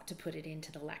right spot to put it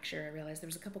into the lecture. I realized there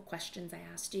was a couple questions I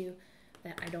asked you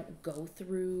that I don't go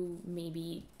through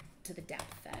maybe to the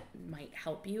depth that might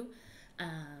help you.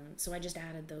 So I just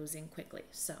added those in quickly.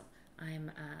 So I'm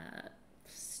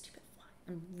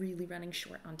really running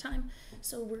short on time,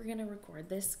 so we're gonna record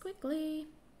this quickly.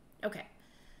 Okay,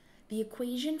 the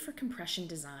equation for compression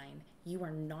design you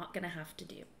are not gonna have to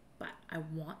do, but I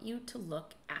want you to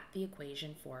look at the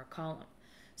equation for a column.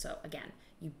 So again,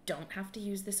 you don't have to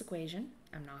use this equation.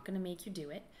 I'm not gonna make you do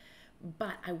it,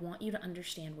 but I want you to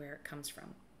understand where it comes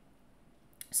from.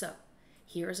 So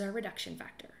here's our reduction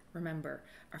factor. Remember,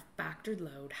 our factored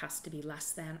load has to be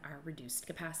less than our reduced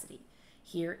capacity.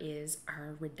 Here is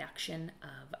our reduction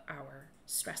of our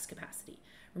stress capacity.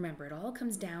 Remember, it all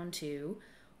comes down to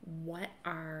what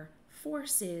our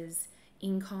force is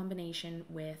in combination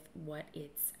with what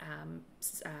its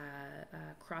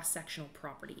cross-sectional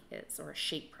property is, or a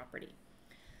shape property.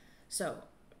 So,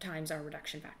 times our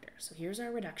reduction factor. So here's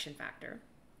our reduction factor.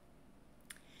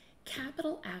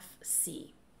 Capital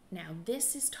FC. Now,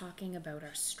 this is talking about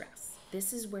our stress.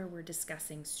 This is where we're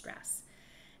discussing stress.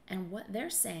 And what they're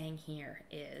saying here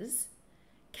is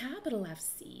Capital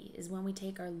FC is when we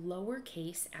take our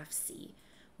lowercase fc,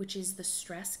 which is the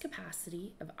stress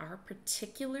capacity of our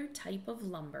particular type of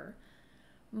lumber,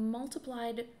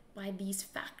 multiplied by these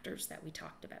factors that we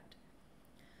talked about.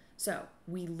 So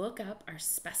we look up our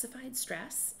specified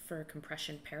stress for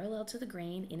compression parallel to the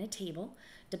grain in a table,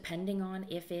 depending on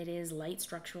if it is light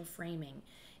structural framing.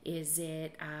 Is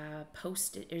it a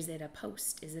post? Is it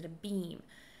a beam?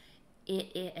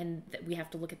 And we have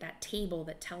to look at that table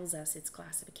that tells us its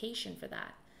classification for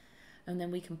that. And then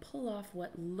we can pull off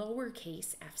what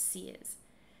lowercase fc is.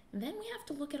 And then we have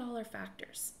to look at all our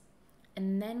factors.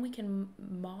 And then we can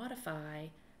modify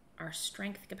our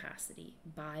strength capacity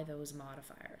by those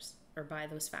modifiers, or by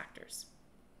those factors.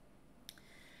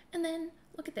 And then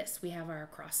look at this. We have our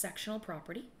cross-sectional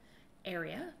property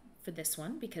area for this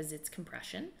one because it's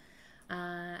compression.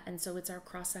 And so it's our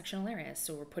cross-sectional area.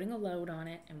 So we're putting a load on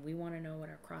it and we want to know what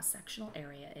our cross-sectional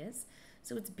area is.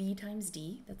 So it's B times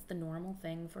D. That's the normal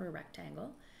thing for a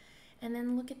rectangle. And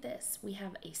then look at this. We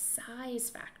have a size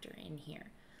factor in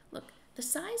here. Look, the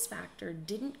size factor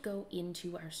didn't go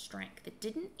into our strength. It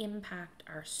didn't impact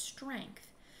our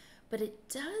strength, but it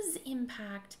does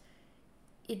impact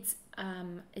its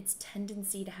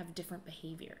tendency to have different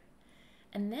behavior.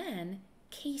 And then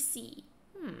KC.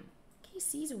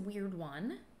 KC is a weird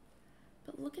one,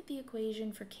 but look at the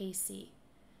equation for KC.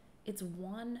 It's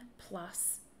 1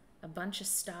 plus a bunch of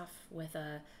stuff with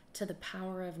a to the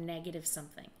power of negative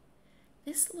something.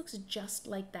 This looks just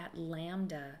like that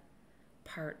lambda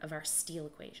part of our steel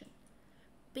equation.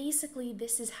 Basically,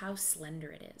 this is how slender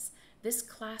it is. This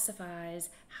classifies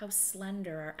how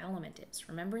slender our element is.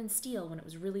 Remember in steel, when it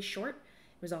was really short,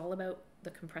 it was all about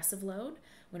the compressive load.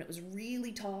 When it was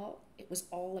really tall, it was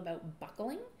all about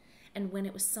buckling. And when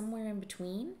it was somewhere in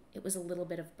between, it was a little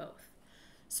bit of both.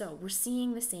 So we're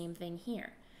seeing the same thing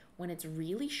here. When it's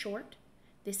really short,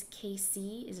 this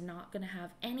KC is not going to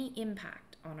have any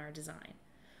impact on our design.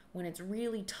 When it's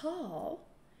really tall,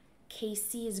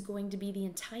 KC is going to be the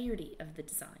entirety of the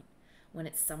design. When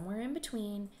it's somewhere in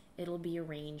between, it'll be a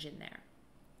range in there.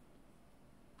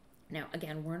 Now,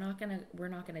 again, we're not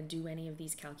gonna do any of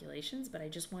these calculations, but I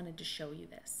just wanted to show you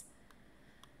this.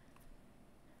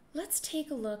 Let's take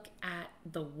a look at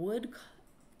the wood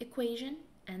equation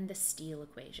and the steel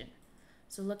equation.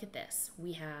 So look at this.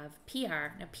 We have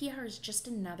PR. Now, PR is just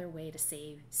another way to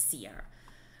say CR.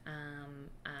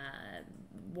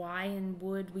 Why in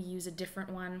wood we use a different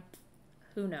one?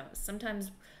 Who knows?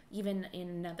 Sometimes even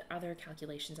in other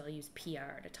calculations, I'll use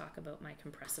PR to talk about my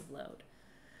compressive load.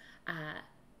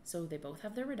 So they both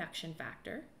have their reduction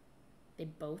factor. They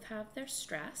both have their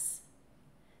stress.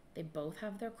 They both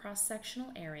have their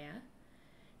cross-sectional area.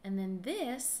 And then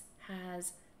this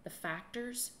has the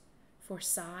factors for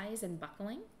size and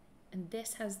buckling. And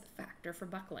this has the factor for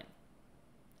buckling.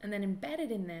 And then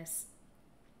embedded in this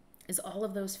is all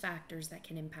of those factors that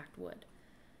can impact wood.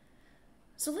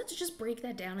 So let's just break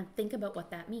that down and think about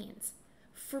what that means.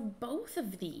 For both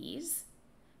of these,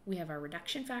 we have our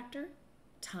reduction factor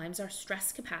times our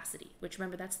stress capacity, which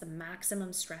remember, that's the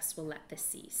maximum stress we'll let this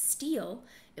see. Steel,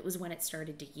 it was when it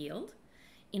started to yield.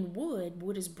 In wood,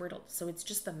 wood is brittle, so it's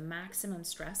just the maximum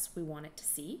stress we want it to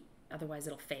see, otherwise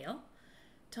it'll fail,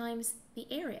 times the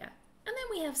area. And then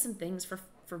we have some things for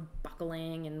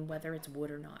buckling and whether it's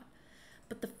wood or not.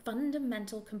 But the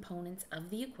fundamental components of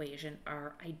the equation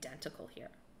are identical here.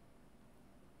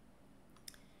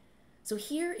 So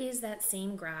here is that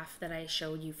same graph that I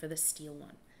showed you for the steel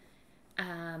one.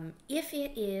 If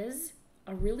it is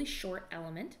a really short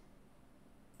element,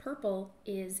 purple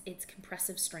is its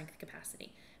compressive strength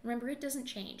capacity. Remember, it doesn't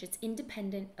change. It's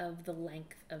independent of the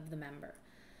length of the member.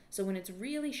 So when it's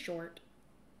really short,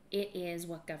 it is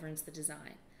what governs the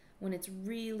design. When it's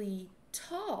really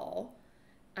tall,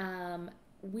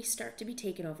 we start to be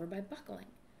taken over by buckling.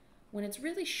 When it's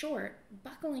really short,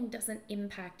 buckling doesn't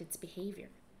impact its behavior.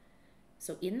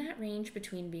 So in that range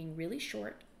between being really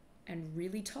short and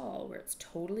really tall, where it's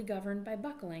totally governed by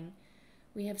buckling,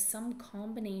 we have some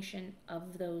combination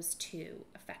of those two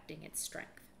affecting its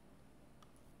strength.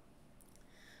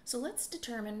 So let's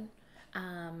determine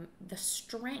the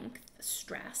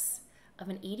stress of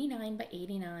an 89 by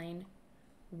 89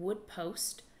 wood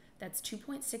post that's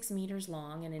 2.6 meters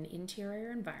long in an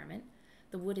interior environment.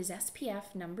 The wood is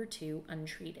SPF number 2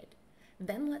 untreated.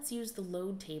 Then let's use the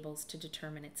load tables to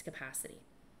determine its capacity.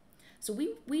 So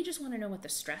we just want to know what the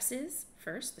stress is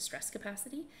first, the stress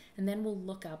capacity, and then we'll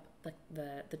look up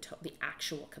the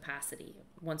actual capacity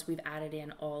once we've added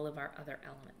in all of our other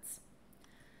elements.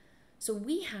 So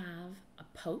we have a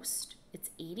post, it's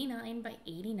 89 by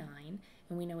 89,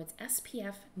 and we know it's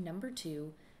SPF number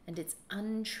 2, and it's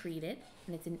untreated,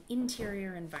 and it's an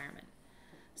interior environment.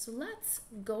 So let's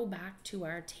go back to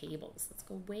our tables. Let's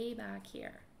go way back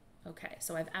here. Okay,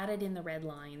 so I've added in the red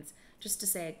lines just to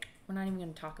say we're not even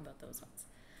going to talk about those ones.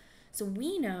 So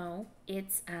we know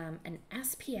it's an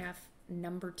SPF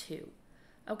number 2.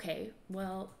 Okay,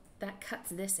 well, that cuts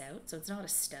this out, so it's not a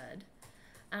stud.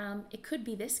 It could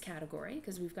be this category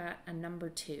because we've got a number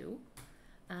 2.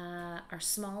 Our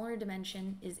smaller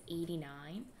dimension is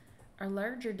 89. Our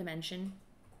larger dimension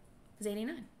is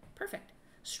 89. Perfect.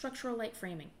 Structural light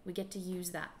framing. We get to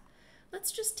use that.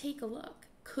 Let's just take a look.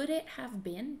 Could it have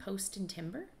been post and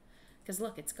timber? Because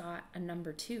look, it's got a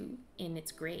number 2 in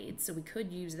its grade, so we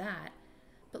could use that.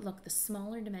 But look, the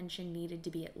smaller dimension needed to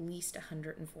be at least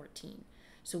 114.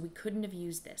 So we couldn't have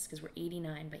used this because we're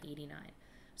 89 by 89.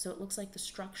 So it looks like the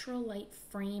structural light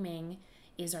framing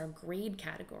is our grade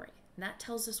category. And that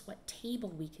tells us what table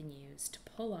we can use to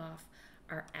pull off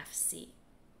our FC.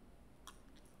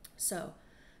 So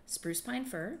spruce pine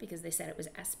fir, because they said it was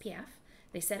SPF,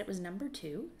 they said it was number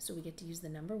 2, so we get to use the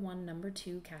number 1, number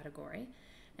 2 category.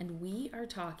 And we are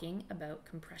talking about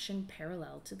compression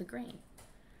parallel to the grain.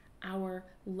 Our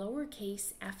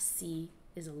lowercase fc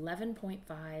is 11.5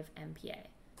 MPa.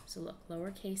 So look,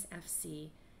 lowercase fc,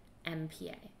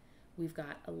 MPa. We've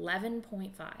got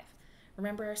 11.5.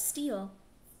 Remember our steel,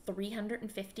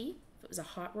 350. If it was a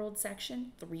hot rolled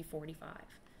section, 345.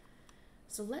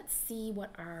 So let's see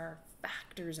what our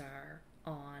factors are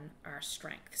on our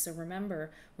strength. So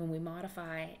remember, when we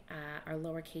modify our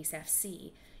lowercase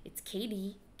fc, it's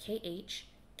KD, KH,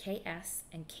 KS,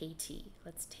 and KT.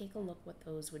 Let's take a look what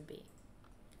those would be.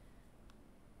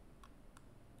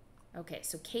 Okay,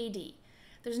 so KD.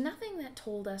 There's nothing that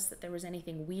told us that there was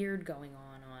anything weird going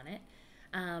on it.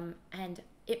 And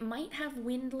it might have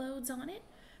wind loads on it,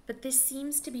 but this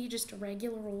seems to be just a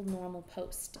regular old normal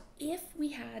post. If we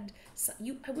had,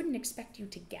 I wouldn't expect you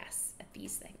to guess at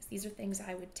these things. These are things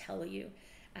I would tell you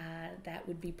that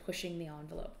would be pushing the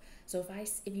envelope. So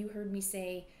if you heard me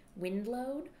say wind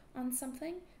load on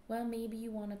something, well, maybe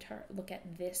you want to look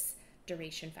at this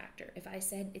duration factor. If I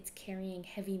said it's carrying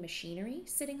heavy machinery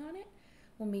sitting on it,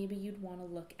 well, maybe you'd want to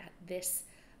look at this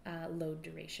load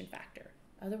duration factor.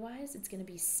 Otherwise, it's going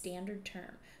to be standard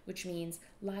term, which means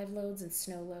live loads and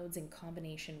snow loads in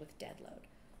combination with dead load.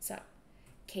 So,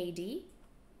 KD,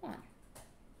 1.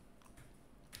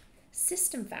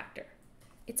 System factor.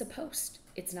 It's a post.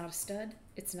 It's not a stud.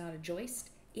 It's not a joist.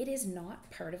 It is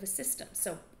not part of a system.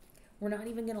 So, we're not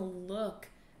even going to look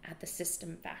at the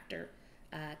system factor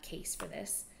case for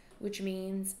this, which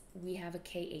means we have a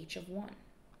KH of 1.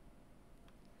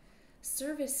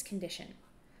 Service condition.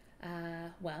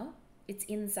 Well, it's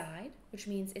inside, which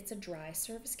means it's a dry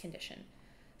service condition.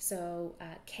 So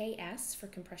KS for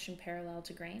compression parallel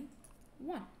to grain,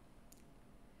 1.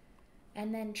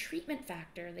 And then treatment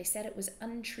factor, they said it was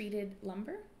untreated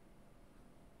lumber,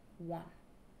 1.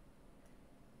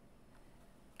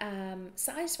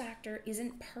 Size factor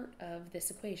isn't part of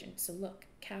this equation. So look,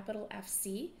 capital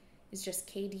FC is just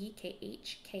KD,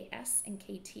 KH, KS, and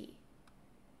KT.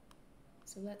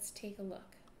 So let's take a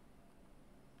look.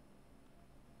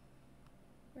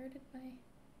 Where did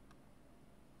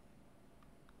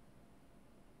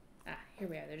here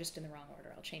we are. They're just in the wrong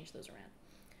order. I'll change those around.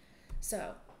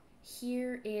 So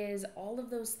here is all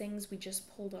of those things we just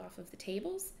pulled off of the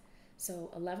tables. So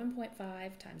 11.5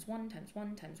 times 1 times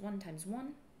 1 times 1 times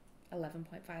 1, 11.5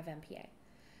 MPa.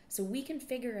 So we can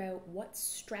figure out what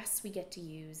stress we get to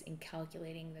use in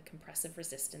calculating the compressive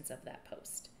resistance of that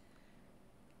post.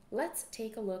 Let's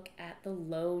take a look at the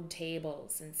load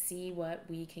tables and see what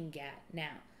we can get.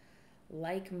 Now,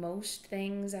 like most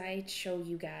things I show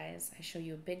you guys, I show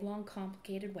you a big, long,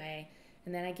 complicated way,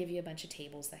 and then I give you a bunch of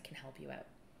tables that can help you out.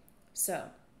 So,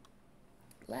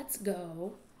 let's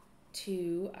go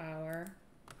to our,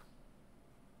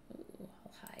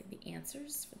 I'll hide the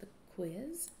answers for the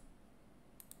quiz.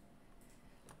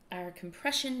 Our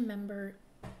compression member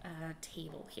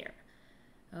table here.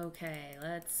 Okay,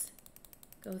 let's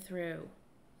go through.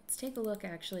 Let's take a look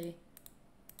actually.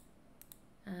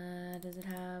 Does it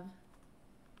have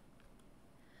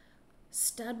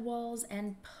stud walls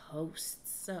and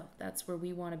posts? So that's where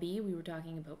we want to be. We were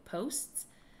talking about posts.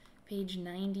 Page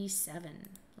 97.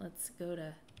 Let's go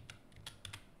to,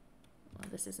 well,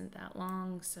 this isn't that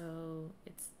long, so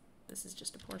this is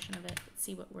just a portion of it. Let's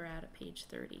see what we're at page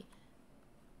 30.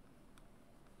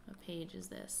 What page is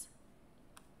this?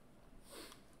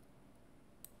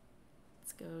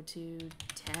 Let's go to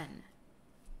 10.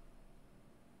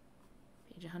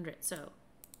 Page 100. So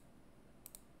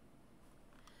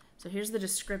here's the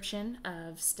description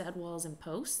of stud walls and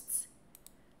posts.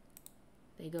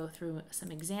 They go through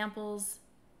some examples.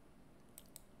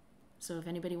 So if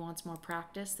anybody wants more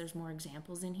practice, there's more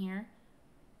examples in here.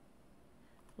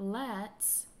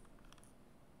 Let's,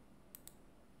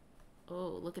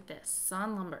 oh, look at this,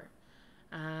 sawn lumber.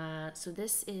 So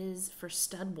this is for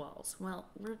stud walls. Well,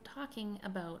 we're talking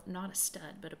about not a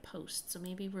stud, but a post. So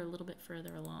maybe we're a little bit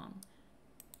further along.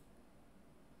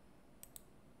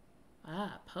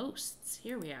 Ah, posts.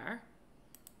 Here we are.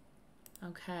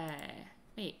 Okay.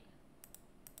 Wait.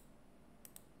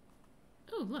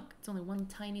 Oh, look, it's only one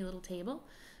tiny little table.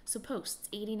 So posts,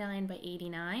 89 by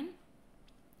 89.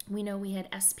 We know we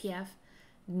had SPF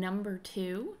number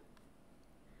 2.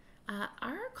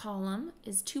 Our column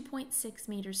is 2.6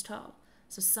 meters tall,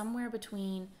 so somewhere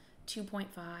between 2.5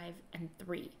 and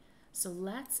 3. So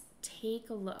let's take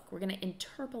a look. We're going to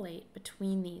interpolate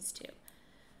between these two.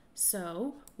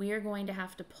 So we are going to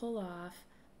have to pull off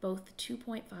both the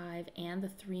 2.5 and the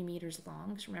 3 meters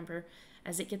long. So remember,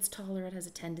 as it gets taller, it has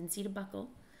a tendency to buckle.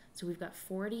 So we've got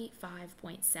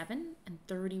 45.7 and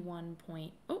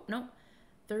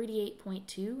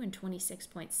 38.2 and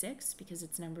 26.6 because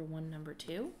it's number 1, number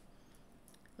 2.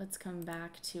 Let's come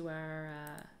back to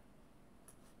our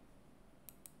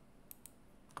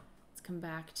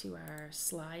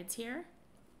slides here.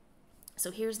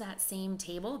 So here's that same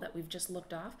table that we've just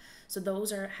looked off. So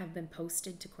those have been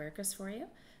posted to Quercus for you.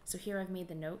 So here I've made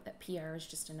the note that PR is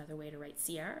just another way to write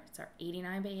CR. It's our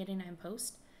 89 by 89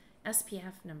 post.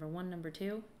 SPF number 1, number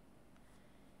 2.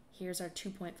 Here's our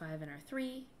 2.5 and our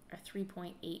 3, our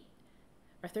 3.8,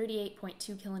 our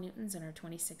 38.2 kilonewtons and our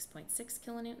 26.6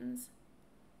 kilonewtons.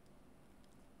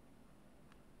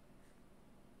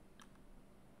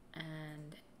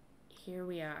 And here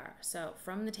we are. So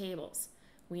from the tables,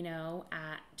 we know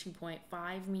at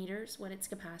 2.5 meters what its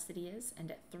capacity is,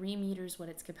 and at 3 meters what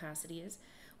its capacity is.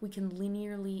 We can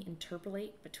linearly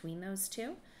interpolate between those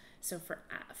two. So for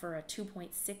a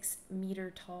 2.6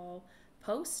 meter tall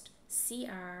post,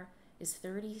 CR is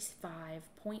 35.9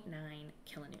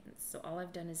 kilonewtons. So all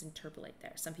I've done is interpolate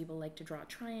there. Some people like to draw a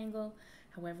triangle.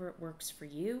 However it works for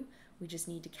you, we just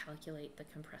need to calculate the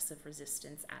compressive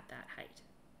resistance at that height.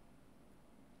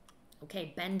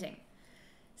 Okay, bending.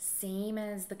 Same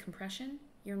as the compression,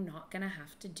 you're not going to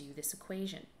have to do this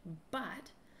equation,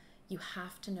 but you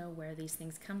have to know where these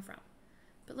things come from.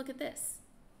 But look at this.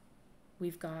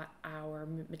 We've got our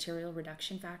material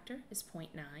reduction factor is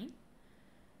 0.9.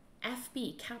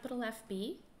 FB, capital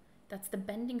FB, that's the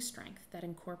bending strength that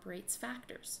incorporates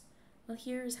factors. Well,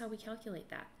 here's how we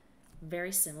calculate that.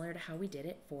 Very similar to how we did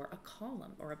it for a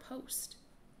column or a post.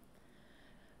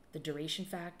 The duration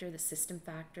factor, the system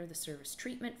factor, the service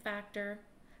treatment factor,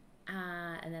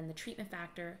 and then the treatment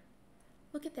factor.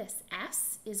 Look at this.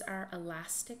 S is our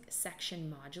elastic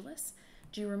section modulus.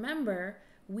 Do you remember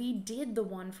we did the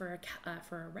one for a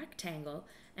rectangle,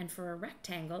 and for a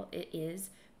rectangle it is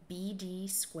BD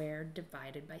squared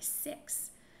divided by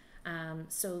 6.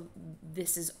 So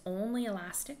this is only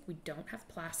elastic. We don't have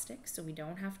plastic, so we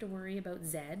don't have to worry about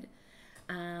Z.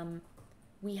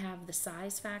 We have the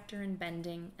size factor in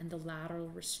bending and the lateral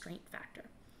restraint factor.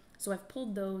 So I've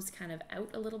pulled those kind of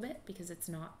out a little bit because it's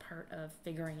not part of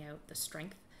figuring out the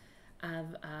strength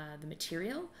of the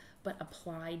material, but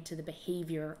applied to the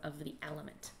behavior of the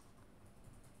element.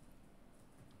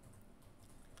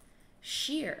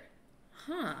 Shear.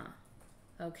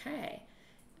 Okay.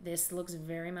 This looks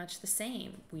very much the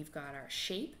same. We've got our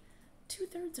shape,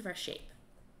 2/3 of our shape.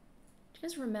 Do you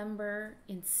guys remember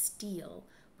in steel,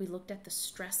 we looked at the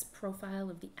stress profile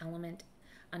of the element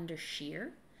under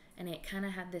shear, and it kind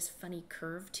of had this funny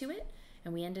curve to it,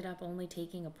 and we ended up only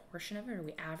taking a portion of it, or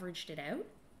we averaged it out?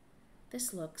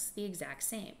 This looks the exact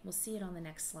same. We'll see it on the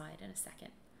next slide in a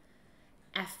second.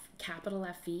 Capital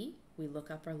FE, we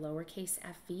look up our lowercase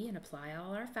fv and apply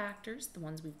all our factors, the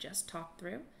ones we've just talked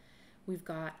through. We've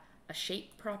got a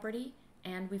shape property,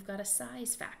 and we've got a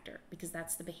size factor, because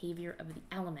that's the behavior of the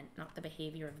element, not the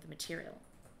behavior of the material.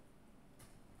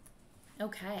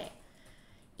 Okay,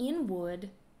 in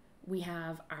wood, we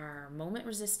have our moment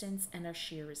resistance and our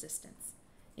shear resistance.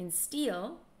 In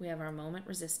steel, we have our moment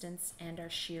resistance and our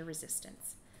shear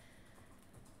resistance.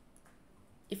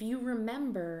 If you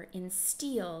remember, in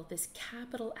steel, this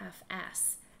capital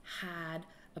FS had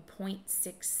a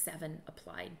 0.67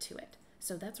 applied to it.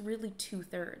 So that's really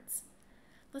 2/3.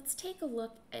 Let's take a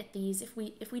look at these. If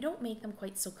we don't make them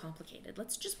quite so complicated,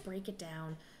 let's just break it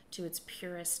down to its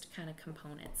purest kind of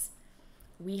components.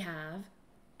 We have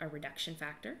a reduction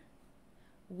factor.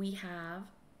 We have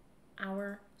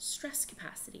our stress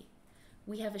capacity.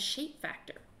 We have a shape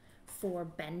factor. For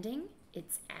bending,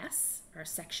 it's S, our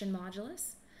section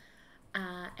modulus.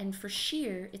 And for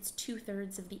shear, it's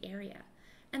 2/3 of the area.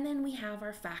 And then we have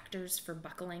our factors for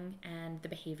buckling and the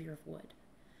behavior of wood.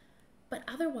 But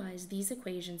otherwise, these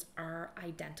equations are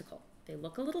identical. They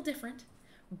look a little different,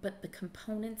 but the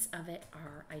components of it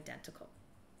are identical.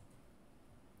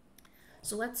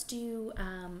 So let's do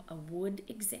a wood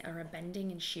or a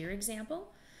bending and shear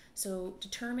example. So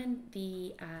determine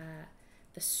the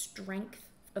strength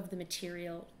of the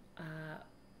material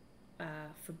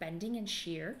for bending and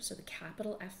shear, so the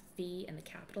capital FV and the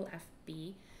capital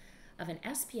FB, of an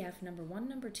SPF number 1,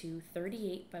 number 2,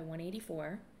 38 by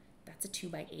 184, that's a 2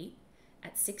 by 8,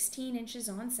 at 16 inches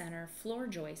on center, floor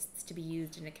joists to be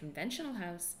used in a conventional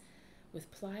house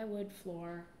with plywood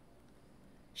floor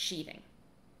sheathing.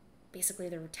 Basically,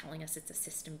 they were telling us it's a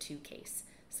System 2 case,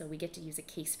 so we get to use a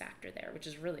case factor there, which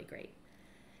is really great.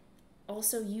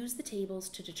 Also, use the tables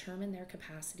to determine their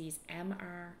capacities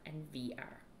MR and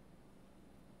VR.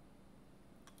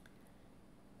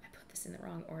 I put this in the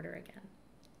wrong order again.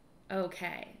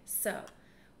 Okay, so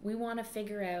we want to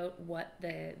figure out what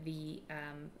the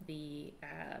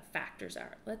factors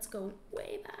are. Let's go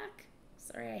way back.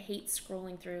 Sorry, I hate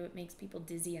scrolling through. It makes people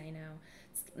dizzy, I know.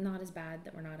 It's not as bad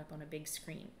that we're not up on a big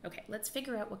screen. Okay, let's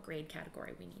figure out what grade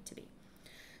category we need to be.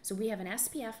 So we have an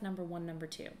SPF number 1, number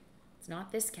 2. It's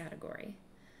not this category.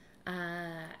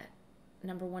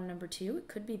 Number 1, number 2, it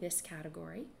could be this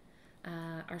category.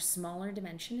 Our smaller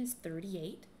dimension is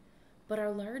 38, but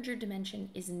our larger dimension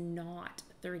is not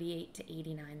 38 to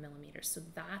 89 millimeters, so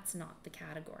that's not the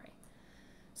category.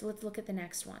 So let's look at the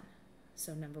next one.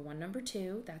 So number 1, number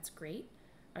 2, that's great.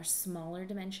 Our smaller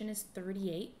dimension is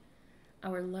 38.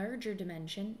 Our larger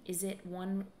dimension, is it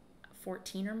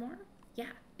 114 or more?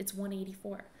 Yeah, it's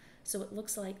 184. So it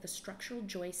looks like the structural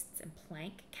joists and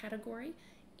plank category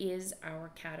is our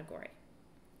category.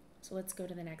 So let's go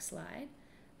to the next slide.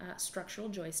 Structural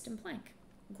joist and plank.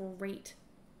 Great.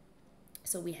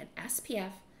 So we had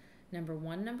SPF, number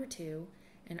 1, number 2,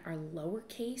 and our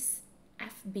lowercase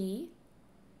FB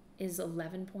is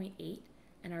 11.8,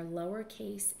 and our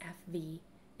lowercase FV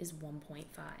is 1.5.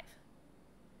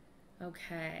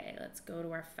 Okay, let's go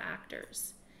to our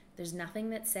factors. There's nothing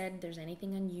that said there's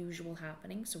anything unusual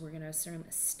happening, so we're going to assume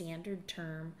a standard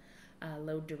term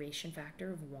load duration factor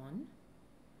of 1.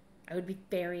 I would be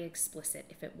very explicit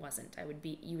if it wasn't.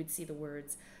 You would see the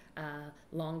words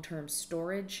long-term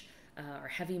storage or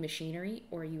heavy machinery,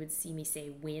 or you would see me say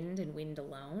wind and wind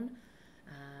alone.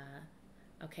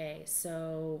 Okay,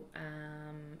 so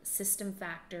system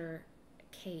factor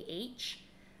KH,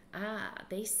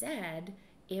 they said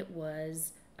it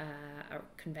was a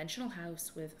conventional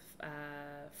house with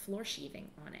floor sheathing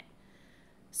on it.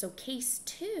 So case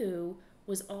 2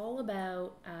 was all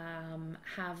about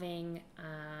having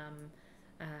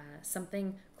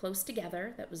something close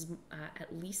together that was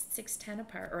at least 6'10"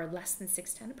 apart, or less than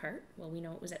 6'10" apart. Well, we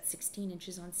know it was at 16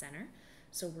 inches on center,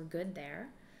 so we're good there.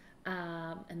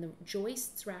 And the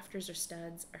joists, rafters, or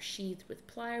studs are sheathed with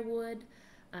plywood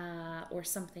or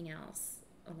something else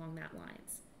along that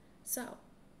lines. So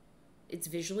it's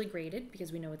visually graded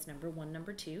because we know it's number 1,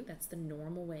 number 2. That's the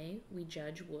normal way we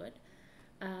judge wood.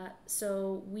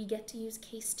 So we get to use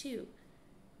case 2.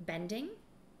 Bending,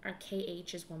 our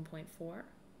KH is 1.4,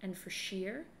 and for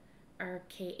shear, our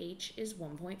KH is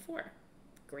 1.4.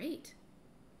 Great.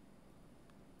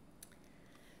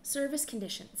 Service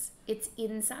conditions, it's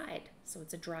inside, so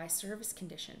it's a dry service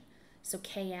condition. So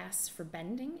KS for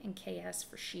bending and KS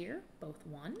for shear, both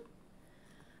 1.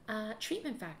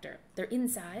 Treatment factor, they're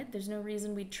inside, there's no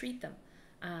reason we'd treat them.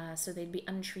 So they'd be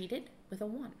untreated with a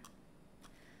 1.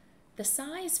 The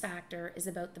size factor is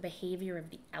about the behavior of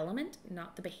the element,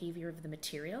 not the behavior of the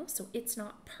material, so it's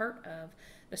not part of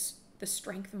the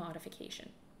strength modification.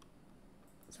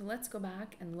 So let's go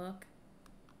back and look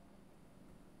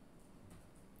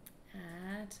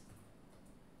at,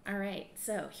 all right,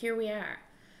 so here we are.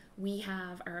 We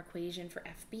have our equation for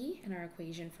FB and our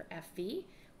equation for FV.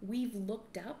 We've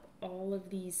looked up all of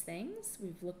these things.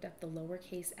 We've looked up the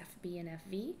lowercase FB and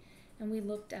FV, and we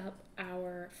looked up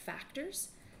our factors,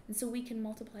 and so we can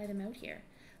multiply them out here.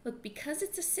 Look, because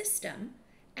it's a system,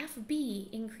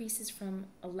 FB increases from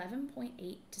 11.8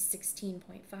 to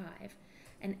 16.5,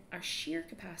 and our shear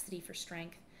capacity for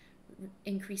strength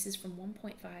increases from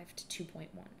 1.5 to 2.1.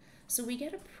 So we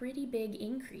get a pretty big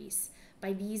increase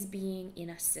by these being in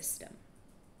a system.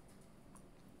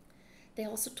 They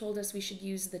also told us we should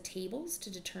use the tables to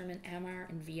determine MR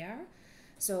and VR.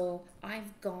 So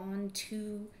I've gone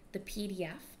to the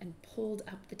PDF and pulled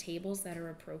up the tables that are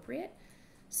appropriate.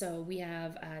 So we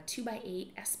have 2 by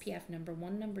 8 SPF number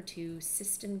 1, number 2,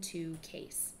 system 2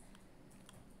 case.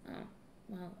 Oh,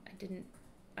 well, I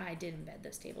did embed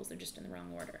those tables. They're just in the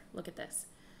wrong order. Look at this.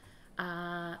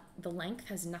 The length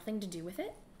has nothing to do with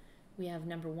it. We have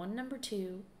number 1, number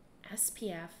 2,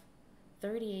 SPF,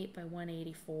 38 by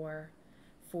 184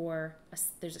 for,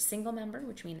 there's a single member,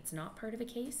 which means it's not part of a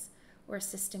case, or a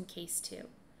system case 2.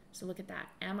 So look at that.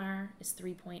 MR is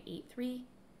 3.83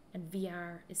 and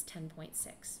VR is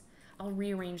 10.6. I'll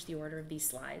rearrange the order of these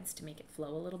slides to make it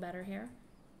flow a little better here.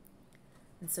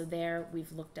 And so there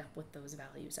we've looked up what those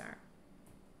values are.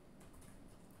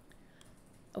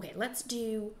 Okay, let's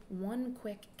do one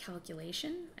quick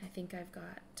calculation. I think I've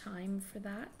got time for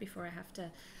that before I have to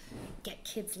get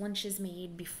kids' lunches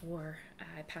made before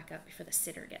I pack up before the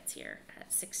sitter gets here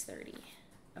at 6:30.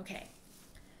 Okay,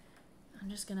 I'm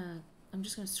just gonna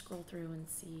scroll through and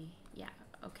see. Yeah,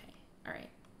 okay, all right.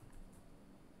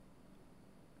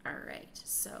 All right,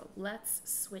 so let's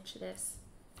switch this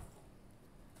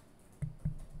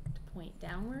to point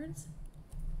downwards.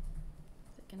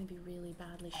 Is it gonna be really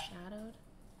badly shadowed?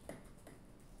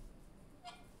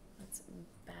 That's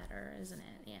better, isn't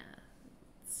it? Yeah.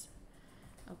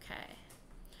 Okay.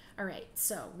 All right,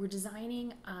 so we're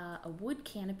designing a wood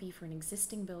canopy for an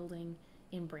existing building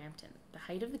in Brampton. The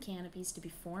height of the canopy is to be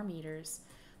 4 meters.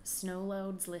 Snow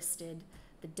loads listed.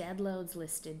 The dead loads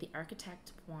listed. The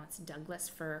architect wants Douglas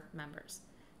fir members.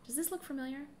 Does this look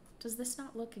familiar? Does this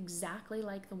not look exactly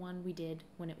like the one we did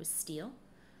when it was steel?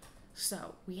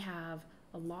 So we have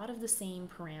a lot of the same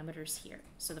parameters here.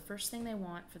 So the first thing they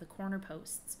want for the corner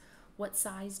posts, what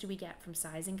size do we get from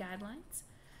sizing guidelines?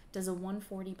 Does a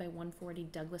 140 by 140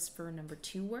 Douglas fir number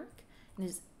 2 work? And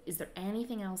is there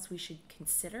anything else we should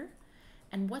consider?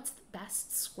 And what's the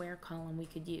best square column we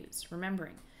could use?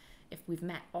 Remembering, if we've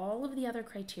met all of the other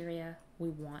criteria, we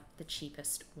want the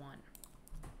cheapest one.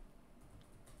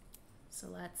 So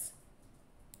let's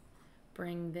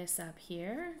bring this up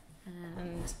here,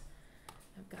 and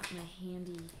I've got my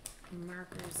handy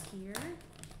markers here.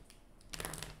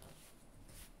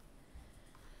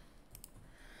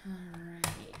 All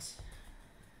right.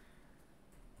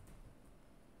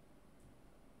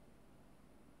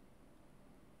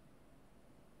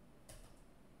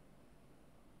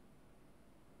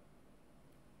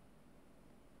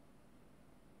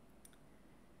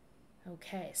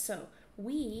 Okay, so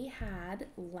we had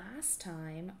last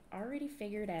time already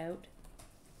figured out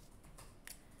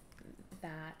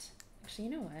that, actually,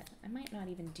 you know what? I might not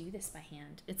even do this by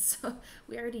hand.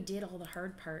 We already did all the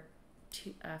hard part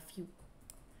to a few.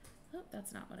 Oh,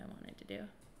 that's not what I wanted to do,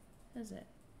 is it?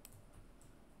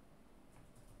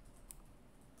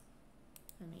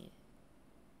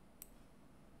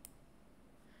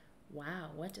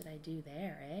 Wow, what did I do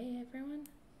there, eh, everyone?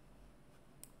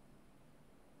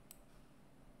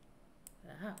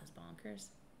 That was bonkers.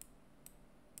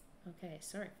 Okay,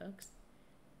 sorry, folks.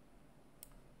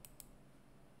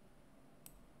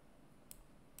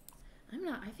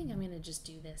 I think I'm gonna just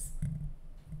do this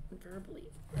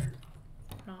verbally, or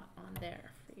not on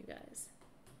there for you guys.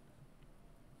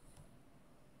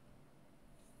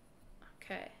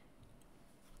 Okay.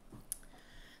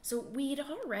 So we'd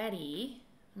already,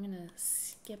 I'm gonna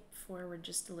skip forward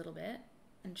just a little bit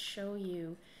and show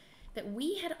you that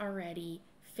we had already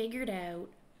figured out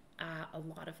a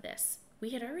lot of this.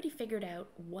 We had already figured out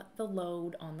what the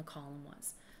load on the column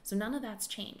was. So none of that's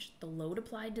changed. The load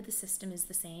applied to the system is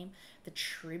the same. The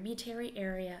tributary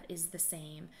area is the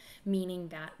same, meaning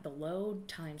that the load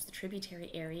times the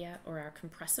tributary area, or our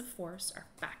compressive force, our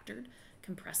factored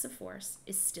compressive force,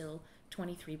 is still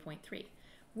 23.3.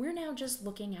 We're now just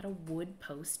looking at a wood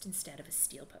post instead of a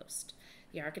steel post.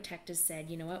 The architect has said,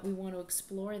 you know what, we want to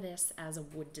explore this as a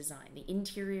wood design. The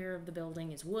interior of the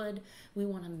building is wood. We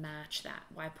want to match that.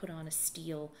 Why put on a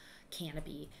steel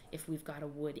canopy if we've got a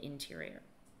wood interior?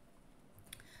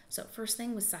 So first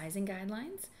thing was sizing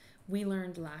guidelines. We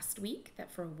learned last week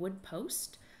that for a wood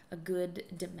post, a good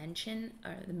dimension,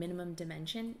 the minimum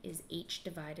dimension is h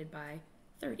divided by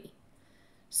 30.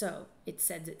 So it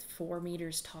says it's 4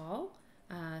 meters tall.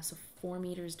 So 4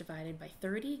 meters divided by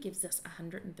 30 gives us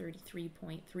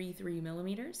 133.33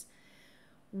 millimeters.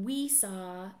 We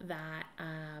saw that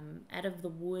out of the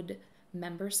wood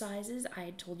member sizes, I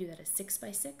had told you that a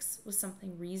 6x6 was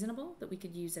something reasonable that we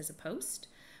could use as a post,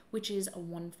 which is a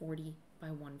 140 by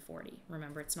 140.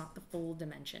 Remember, it's not the full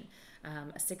dimension.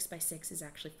 A 6x6 is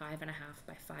actually 5.5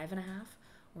 by 5.5,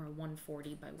 or a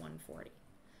 140 by 140.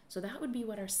 So that would be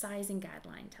what our sizing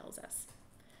guideline tells us.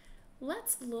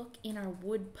 Let's look in our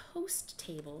wood post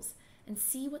tables and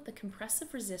see what the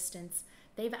compressive resistance,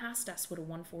 they've asked us would a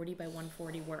 140 by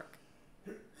 140 work.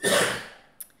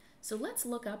 So let's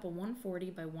look up a 140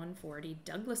 by 140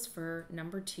 Douglas fir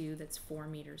number 2 that's 4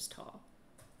 meters tall.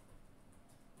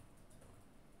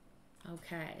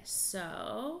 Okay,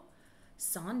 so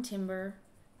sawn timber,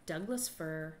 Douglas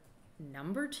fir,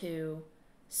 number 2,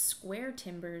 square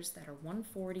timbers that are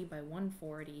 140 by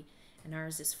 140, and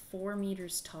ours is 4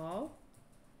 meters tall.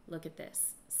 Look at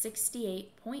this,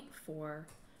 68.4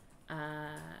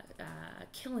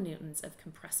 kilonewtons of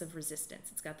compressive resistance.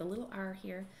 It's got the little R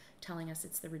here telling us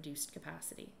it's the reduced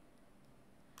capacity.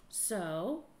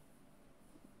 So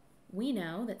we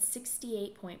know that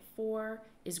 68.4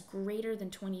 is greater than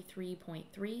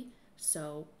 23.3,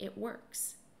 so it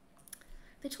works.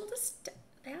 They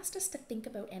asked us to think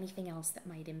about anything else that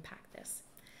might impact this.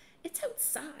 It's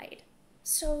outside.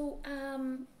 So,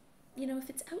 you know, if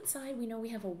it's outside, we know we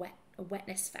have a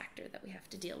wetness factor that we have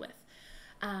to deal with.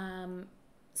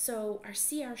 So our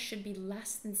CR should be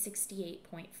less than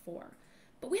 68.4,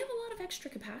 but we have a lot of extra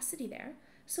capacity there.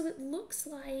 So it looks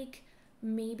like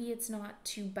maybe it's not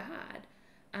too bad.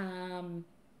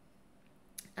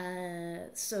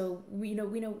 So we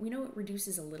know it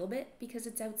reduces a little bit because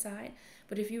it's outside,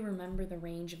 but if you remember the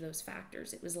range of those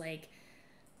factors, it was like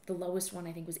the lowest one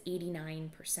I think was 89%.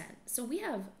 So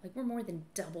we're more than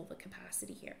double the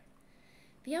capacity here.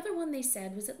 The other one they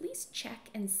said was at least check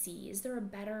and see, is there a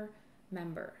better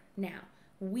member? Now,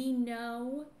 we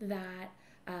know that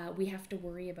we have to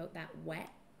worry about that wet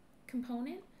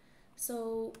component.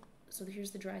 So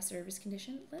here's the dry service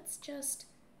condition. Let's just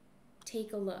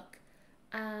take a look.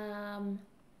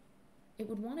 It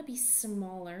would want to be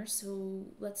smaller, so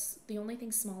the only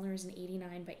thing smaller is an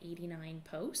 89 by 89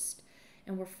 post,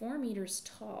 and we're 4 meters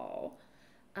tall.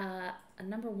 A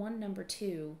number 1, number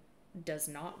 2 does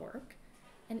not work,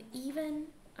 and even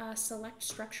select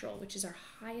structural, which is our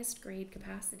highest grade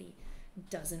capacity,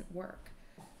 doesn't work.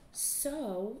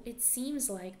 So it seems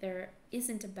like there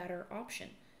isn't a better option.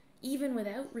 Even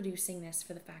without reducing this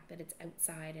for the fact that it's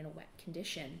outside in a wet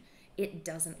condition, it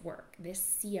doesn't work.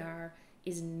 This CR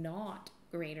is not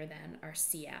greater than our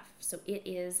CF, so it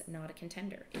is not a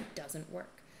contender. It doesn't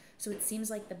work. So it seems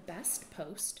like the best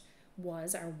post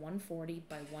was our 140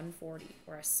 by 140,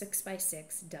 or a 6 by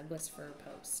 6 Douglas fir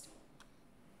post.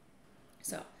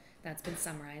 So that's been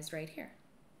summarized right here.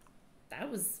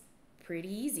 That was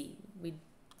pretty easy. We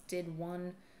did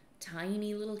one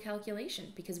tiny little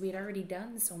calculation because we had already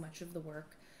done so much of the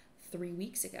work 3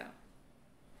 weeks ago.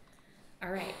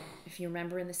 All right, if you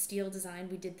remember in the steel design,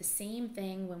 we did the same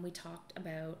thing when we talked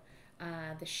about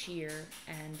the shear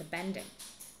and the bending.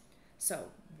 So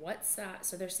what's that?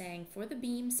 So they're saying for the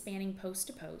beam spanning post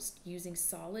to post using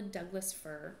solid Douglas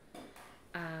fir,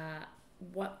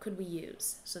 what could we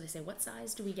use? So they say, what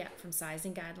size do we get from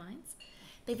sizing guidelines?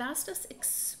 They've asked us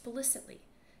explicitly,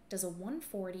 does a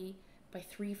 140 by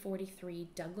 343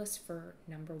 Douglas fir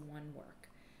number 1 work?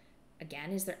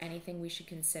 Again, is there anything we should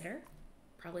consider?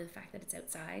 Probably the fact that it's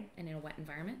outside and in a wet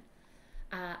environment.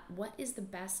 What is the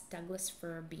best Douglas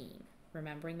fir beam?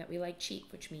 Remembering that we like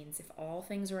cheap, which means if all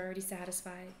things are already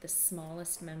satisfied, the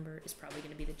smallest member is probably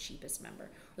going to be the cheapest member,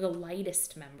 or the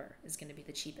lightest member is going to be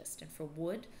the cheapest. And for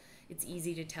wood, it's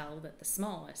easy to tell that the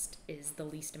smallest is the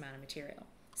least amount of material.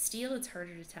 Steel, it's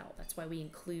harder to tell. That's why we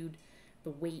include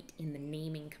the weight in the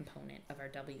naming component of our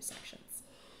W sections.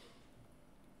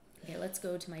 Okay, let's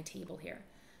go to my table here.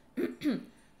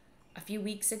 A few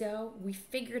weeks ago, we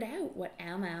figured out what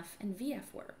MF and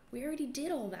VF were. We already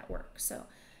did all that work. So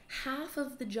half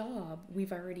of the job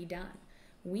we've already done.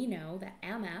 We know that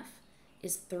MF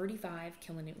is 35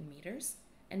 kilonewton meters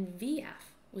and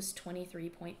VF was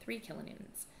 23.3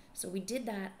 kilonewtons. So we did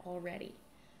that already.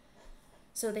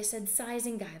 So they said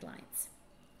sizing guidelines.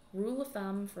 Rule of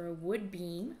thumb for a wood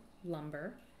beam,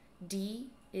 lumber, D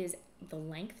is the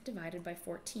length divided by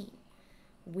 14.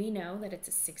 We know that it's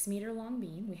a 6 meter long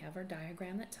beam. We have our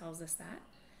diagram that tells us that.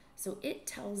 So it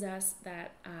tells us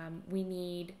that we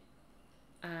need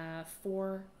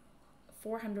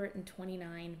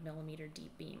 429 millimeter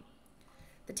deep beam.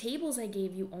 The tables I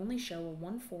gave you only show a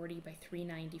 140 by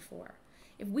 394.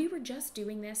 If we were just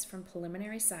doing this from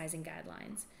preliminary sizing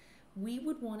guidelines, we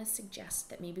would want to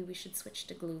suggest that maybe we should switch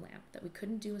to glue lamp, that we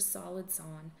couldn't do a solid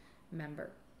sawn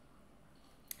member.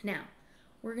 Now,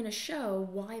 we're going to show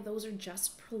why those are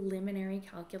just preliminary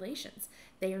calculations.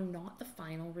 They are not the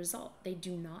final result. They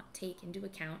do not take into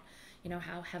account,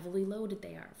 how heavily loaded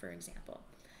they are, for example.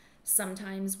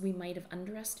 Sometimes we might have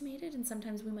underestimated and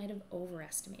sometimes we might have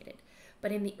overestimated.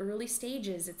 But in the early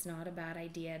stages, it's not a bad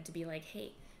idea to be like,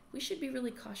 hey, we should be really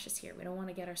cautious here. We don't want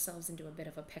to get ourselves into a bit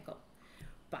of a pickle.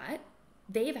 But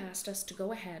they've asked us to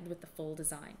go ahead with the full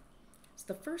design. So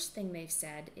the first thing they've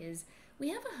said is, we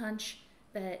have a hunch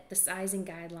that the sizing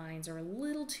guidelines are a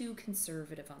little too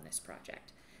conservative on this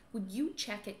project. Would you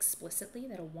check explicitly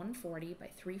that a 140 by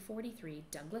 343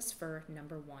 Douglas fir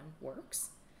number 1 works?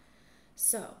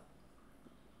 So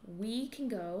we can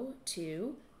go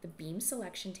to the beam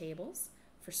selection tables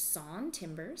for sawn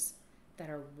timbers that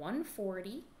are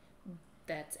 140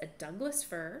 that's a Douglas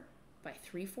fir by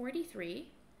 343,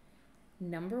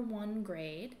 number 1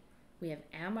 grade. We have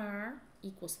MR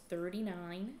equals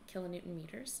 39 kilonewton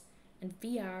meters and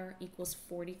VR equals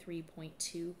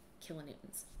 43.2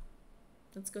 kilonewtons.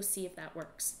 Let's go see if that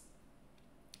works.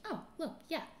 Oh, look,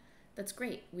 yeah, that's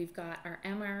great. We've got our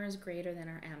MR is greater than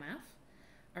our MF.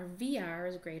 Our VR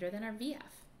is greater than our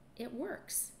VF. It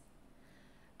works.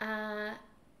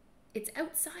 It's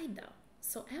outside though.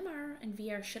 So MR and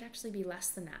VR should actually be less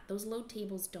than that. Those load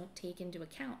tables don't take into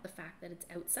account the fact that it's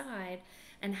outside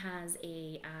and has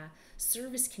a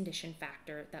service condition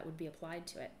factor that would be applied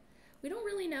to it. We don't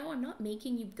really know. I'm not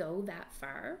making you go that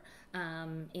far.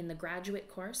 In the graduate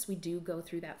course, we do go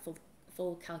through that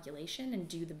full calculation and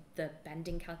do the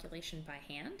bending calculation by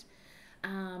hand.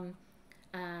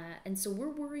 And so we're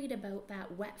worried about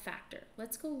that wet factor.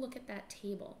 Let's go look at that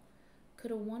table.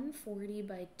 Could a 140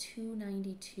 by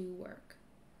 292 work?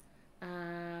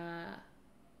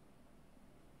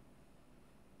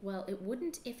 Well, it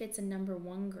wouldn't if it's a number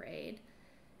 1 grade.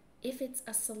 If it's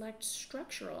a select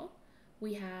structural,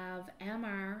 we have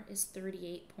MR is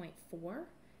 38.4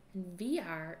 and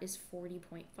VR is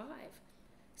 40.5.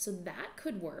 So that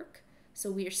could work.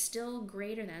 So we are still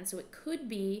greater than, so it could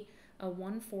be a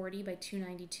 140 by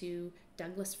 292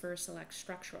 Douglas fir select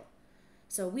structural.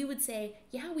 So we would say,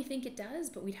 yeah, we think it does,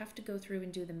 but we'd have to go through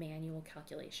and do the manual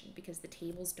calculation because the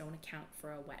tables don't account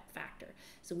for a wet factor.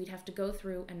 So we'd have to go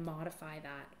through and modify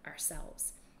that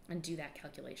ourselves and do that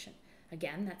calculation.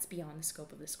 Again, that's beyond the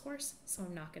scope of this course, so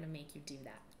I'm not going to make you do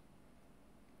that.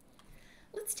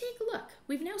 Let's take a look.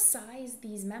 We've now sized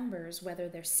these members, whether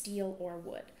they're steel or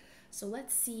wood. So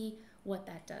let's see what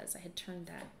that does. I had turned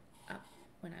that up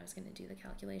when I was going to do the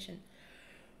calculation.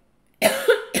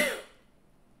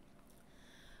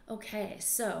 Okay,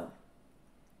 so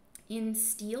in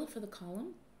steel for the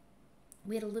column,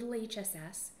 we had a little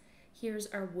HSS. Here's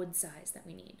our wood size that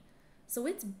we need. So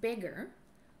it's bigger.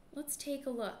 Let's take a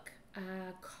look.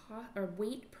 Or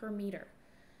weight per meter.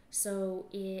 So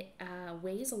it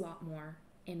weighs a lot more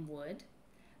in wood.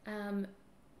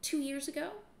 2 years ago,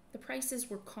 the prices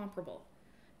were comparable.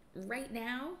 Right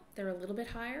now, they're a little bit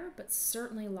higher, but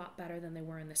certainly a lot better than they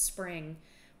were in the spring,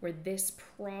 where this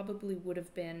probably would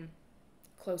have been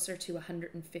closer to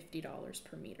 $150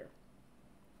 per meter.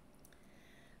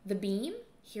 The beam,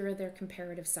 here are their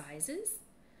comparative sizes.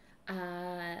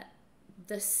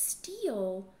 The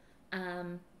steel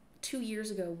 2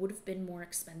 years ago would have been more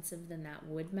expensive than that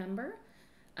wood member.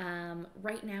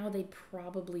 Right now, they'd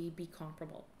probably be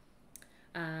comparable.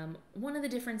 One of the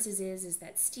differences is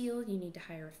that steel, you need to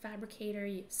hire a fabricator.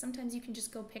 Sometimes you can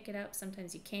just go pick it up,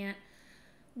 sometimes you can't.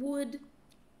 Wood,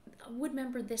 a wood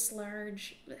member this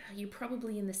large, you're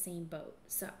probably in the same boat.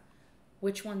 So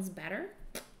which one's better?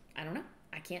 I don't know.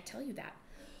 I can't tell you that.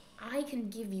 I can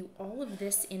give you all of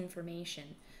this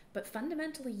information, but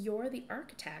fundamentally you're the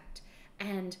architect,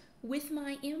 and with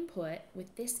my input,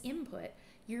 with this input,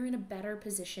 you're in a better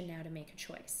position now to make a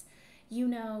choice. You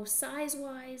know,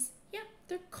 size-wise, yeah,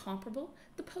 they're comparable.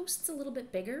 The post's a little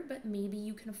bit bigger, but maybe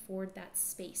you can afford that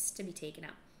space to be taken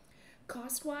up.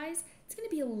 Cost-wise, it's going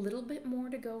to be a little bit more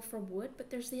to go for wood, but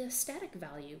there's the aesthetic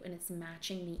value, and it's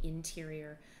matching the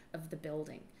interior of the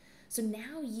building. So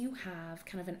now you have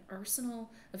kind of an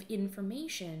arsenal of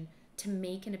information to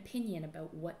make an opinion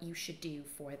about what you should do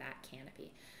for that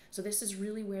canopy. So this is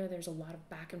really where there's a lot of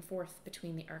back and forth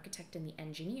between the architect and the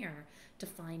engineer to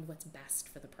find what's best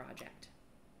for the project.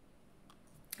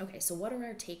 Okay, so what are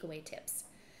our takeaway tips?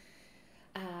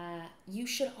 You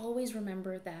should always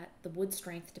remember that the wood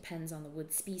strength depends on the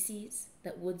wood species,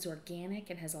 that wood's organic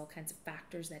and has all kinds of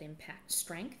factors that impact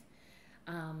strength,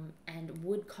 and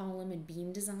wood column and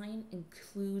beam design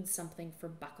includes something for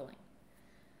buckling.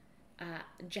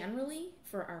 Generally,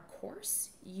 for our course,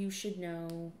 you should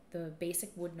know the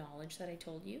basic wood knowledge that I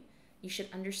told you. You should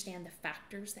understand the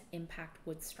factors that impact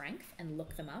wood strength and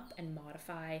look them up and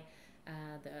modify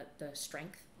the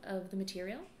strength of the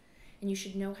material. And you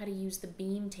should know how to use the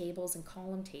beam tables and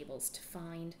column tables to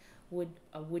find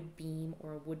a wood beam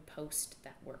or a wood post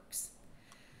that works.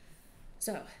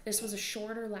 So this was a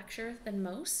shorter lecture than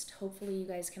most. Hopefully you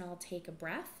guys can all take a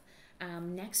breath.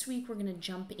 Next week we're going to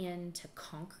jump into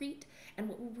concrete, and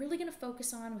what we're really going to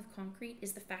focus on with concrete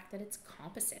is the fact that it's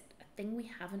composite, a thing we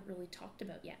haven't really talked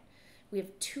about yet. We have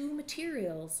two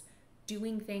materials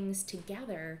doing things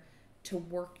together to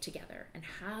work together, and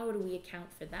how do we account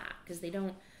for that? Because they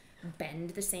don't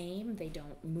bend the same, they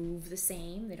don't move the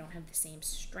same, they don't have the same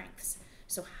strengths.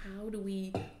 So how do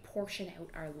we portion out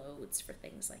our loads for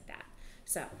things like that?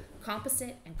 So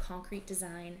composite and concrete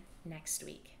design next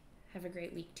week. Have a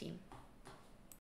great week, team.